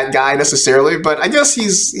is that guy necessarily, but I guess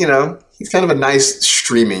he's kind of a nice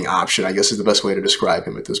streaming option, I guess is the best way to describe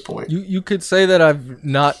him at this point. You could say that I'm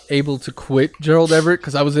not able to quit Gerald Everett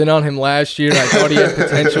because I was in on him last year. I thought he had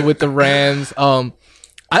potential with the Rams.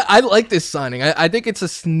 I like this signing. I think it's a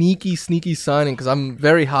sneaky signing because I'm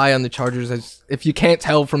very high on the Chargers, as if you can't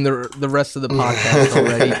tell from the rest of the podcast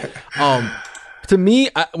already. To me,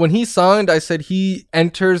 when he signed, I said he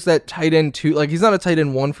enters that tight end 2. Like, he's not a tight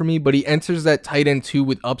end 1 for me, but he enters that tight end 2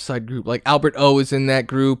 with upside group. Like, Albert O is in that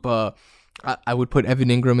group. I would put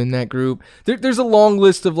Evan Ingram in that group. There's a long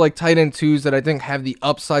list of tight end 2s that I think have the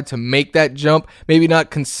upside to make that jump. Maybe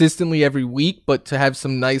not consistently every week, but to have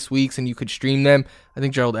some nice weeks and you could stream them. I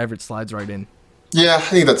think Gerald Everett slides right in. Yeah, I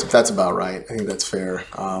think that's about right. I think that's fair.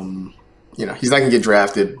 You know, he's not going to get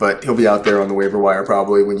drafted, but he'll be out there on the waiver wire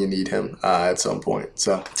probably when you need him at some point.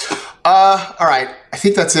 So, all right, I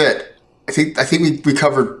think that's it. I think we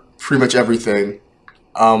covered pretty much everything.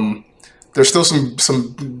 There's still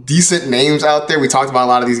some decent names out there. We talked about a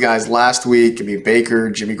lot of these guys last week. I mean, Baker,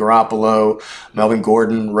 Jimmy Garoppolo, Melvin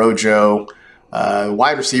Gordon, Rojo.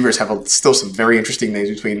 Wide receivers have still some very interesting names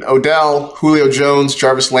between Odell, Julio Jones,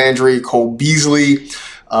 Jarvis Landry, Cole Beasley.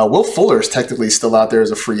 Will Fuller is technically still out there as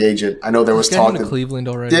a free agent. I know there was talk to Cleveland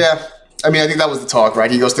already. Yeah, I mean, I think that was the talk, right?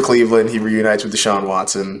 He goes to Cleveland, he reunites with Deshaun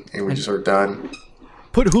Watson, and we just are done.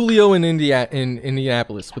 Put Julio in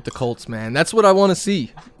Indianapolis with the Colts, man. That's what I want to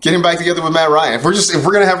see. Get him back together with Matt Ryan. If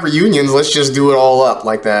we're gonna have reunions, let's just do it all up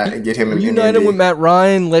like that and get him in. Reunite him with Matt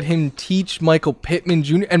Ryan. Let him teach Michael Pittman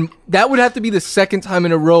Jr. And that would have to be the second time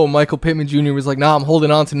in a row Michael Pittman Jr. was like, "Nah, I'm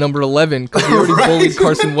holding on to number 11" because he already bullied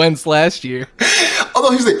Carson Wentz last year.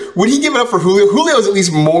 Although here's the thing, would he give it up for Julio? Julio is at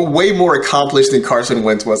least way more accomplished than Carson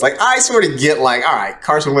Wentz was. Like, I sort of get all right,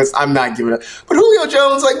 Carson Wentz, I'm not giving it up. But Julio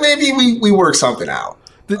Jones, maybe we work something out.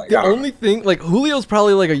 The only thing, Julio's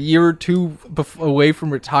probably a year or two away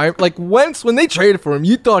from retirement. Like, Wentz, when they traded for him,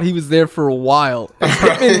 you thought he was there for a while. And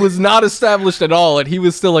Pittman was not established at all, and he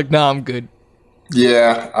was still like, nah, I'm good.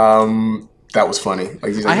 Yeah, that was funny.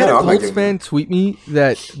 I had a Colts fan tweet me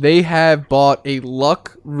that they have bought a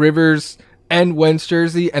Luck, Rivers, and Wentz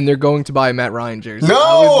jersey, and they're going to buy a Matt Ryan jersey.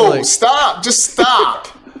 No! Stop! Just stop!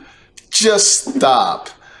 Just stop.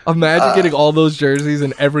 Imagine getting all those jerseys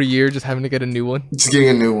and every year just having to get a new one. Just getting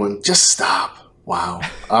a new one. Just stop. Wow.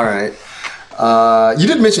 All right. You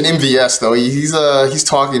did mention MVS though. He's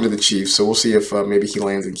talking to the Chiefs, so we'll see if maybe he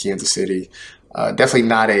lands in Kansas City. Definitely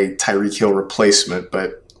not a Tyreek Hill replacement,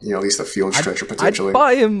 but at least a field stretcher potentially. I'd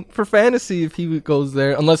buy him for fantasy if he goes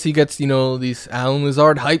there, unless he gets these Allen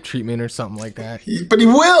Lazard hype treatment or something like that. But he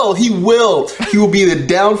will. He will be the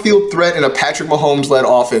downfield threat in a Patrick Mahomes-led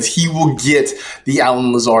offense. He will get the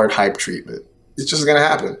Allen Lazard hype treatment. It's just going to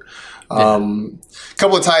happen. A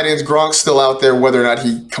couple of tight ends. Gronk's still out there. Whether or not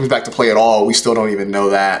he comes back to play at all, we still don't even know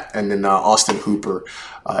that. And then Austin Hooper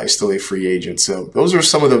is still a free agent. So those are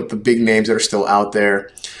some of the big names that are still out there.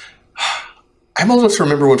 I'm old enough to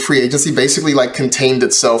remember when free agency basically contained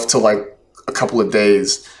itself to a couple of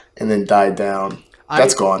days and then died down.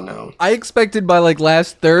 That's gone now. I expected by like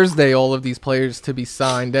last Thursday all of these players to be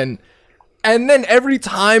signed, and then every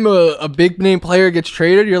time a big name player gets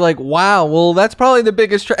traded, you're like, wow, well that's probably the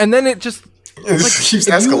biggest and then it just keeps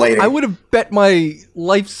escalating. I would have bet my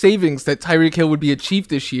life savings that Tyreek Hill would be a Chief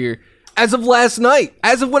this year. As of last night,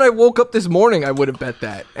 as of when I woke up this morning, I would have bet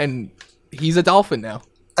that, and he's a Dolphin now.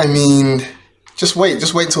 I mean, just wait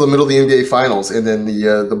until the middle of the NBA Finals, and then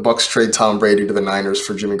the Bucks trade Tom Brady to the Niners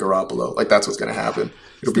for Jimmy Garoppolo. Like that's what's going to happen.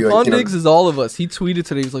 It'll be Stephon Diggs is all of us. He tweeted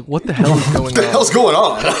today. He's like, "What the hell is going on? What the hell's going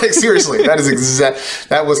on?" Like seriously, that is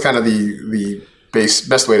that was kind of the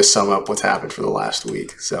best way to sum up what's happened for the last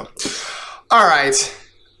week. So, all right,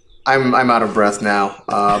 I'm out of breath now.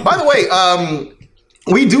 By the way,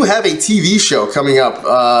 we do have a TV show coming up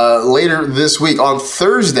later this week on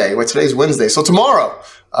Thursday. Well, today's Wednesday, so tomorrow.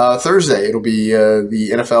 Thursday, it'll be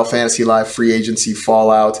the NFL Fantasy Live free agency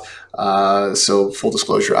fallout. So full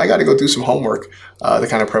disclosure, I got to go do some homework to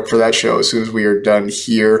kind of prep for that show as soon as we are done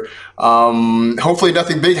here. Hopefully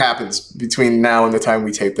nothing big happens between now and the time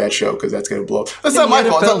we tape that show, because that's going to blow up. That's not my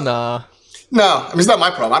fault. Nah. No, I mean, it's not my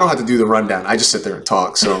problem. I don't have to do the rundown. I just sit there and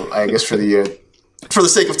talk. So I guess for the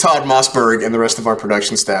sake of Todd Mossberg and the rest of our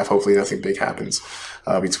production staff, hopefully nothing big happens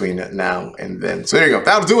between now and then. So there you go.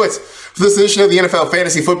 That'll do it for this edition of the NFL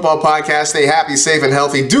Fantasy Football Podcast. Stay happy, safe, and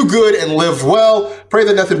healthy. Do good and live well. Pray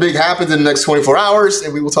that nothing big happens in the next 24 hours,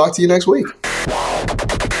 and we will talk to you next week.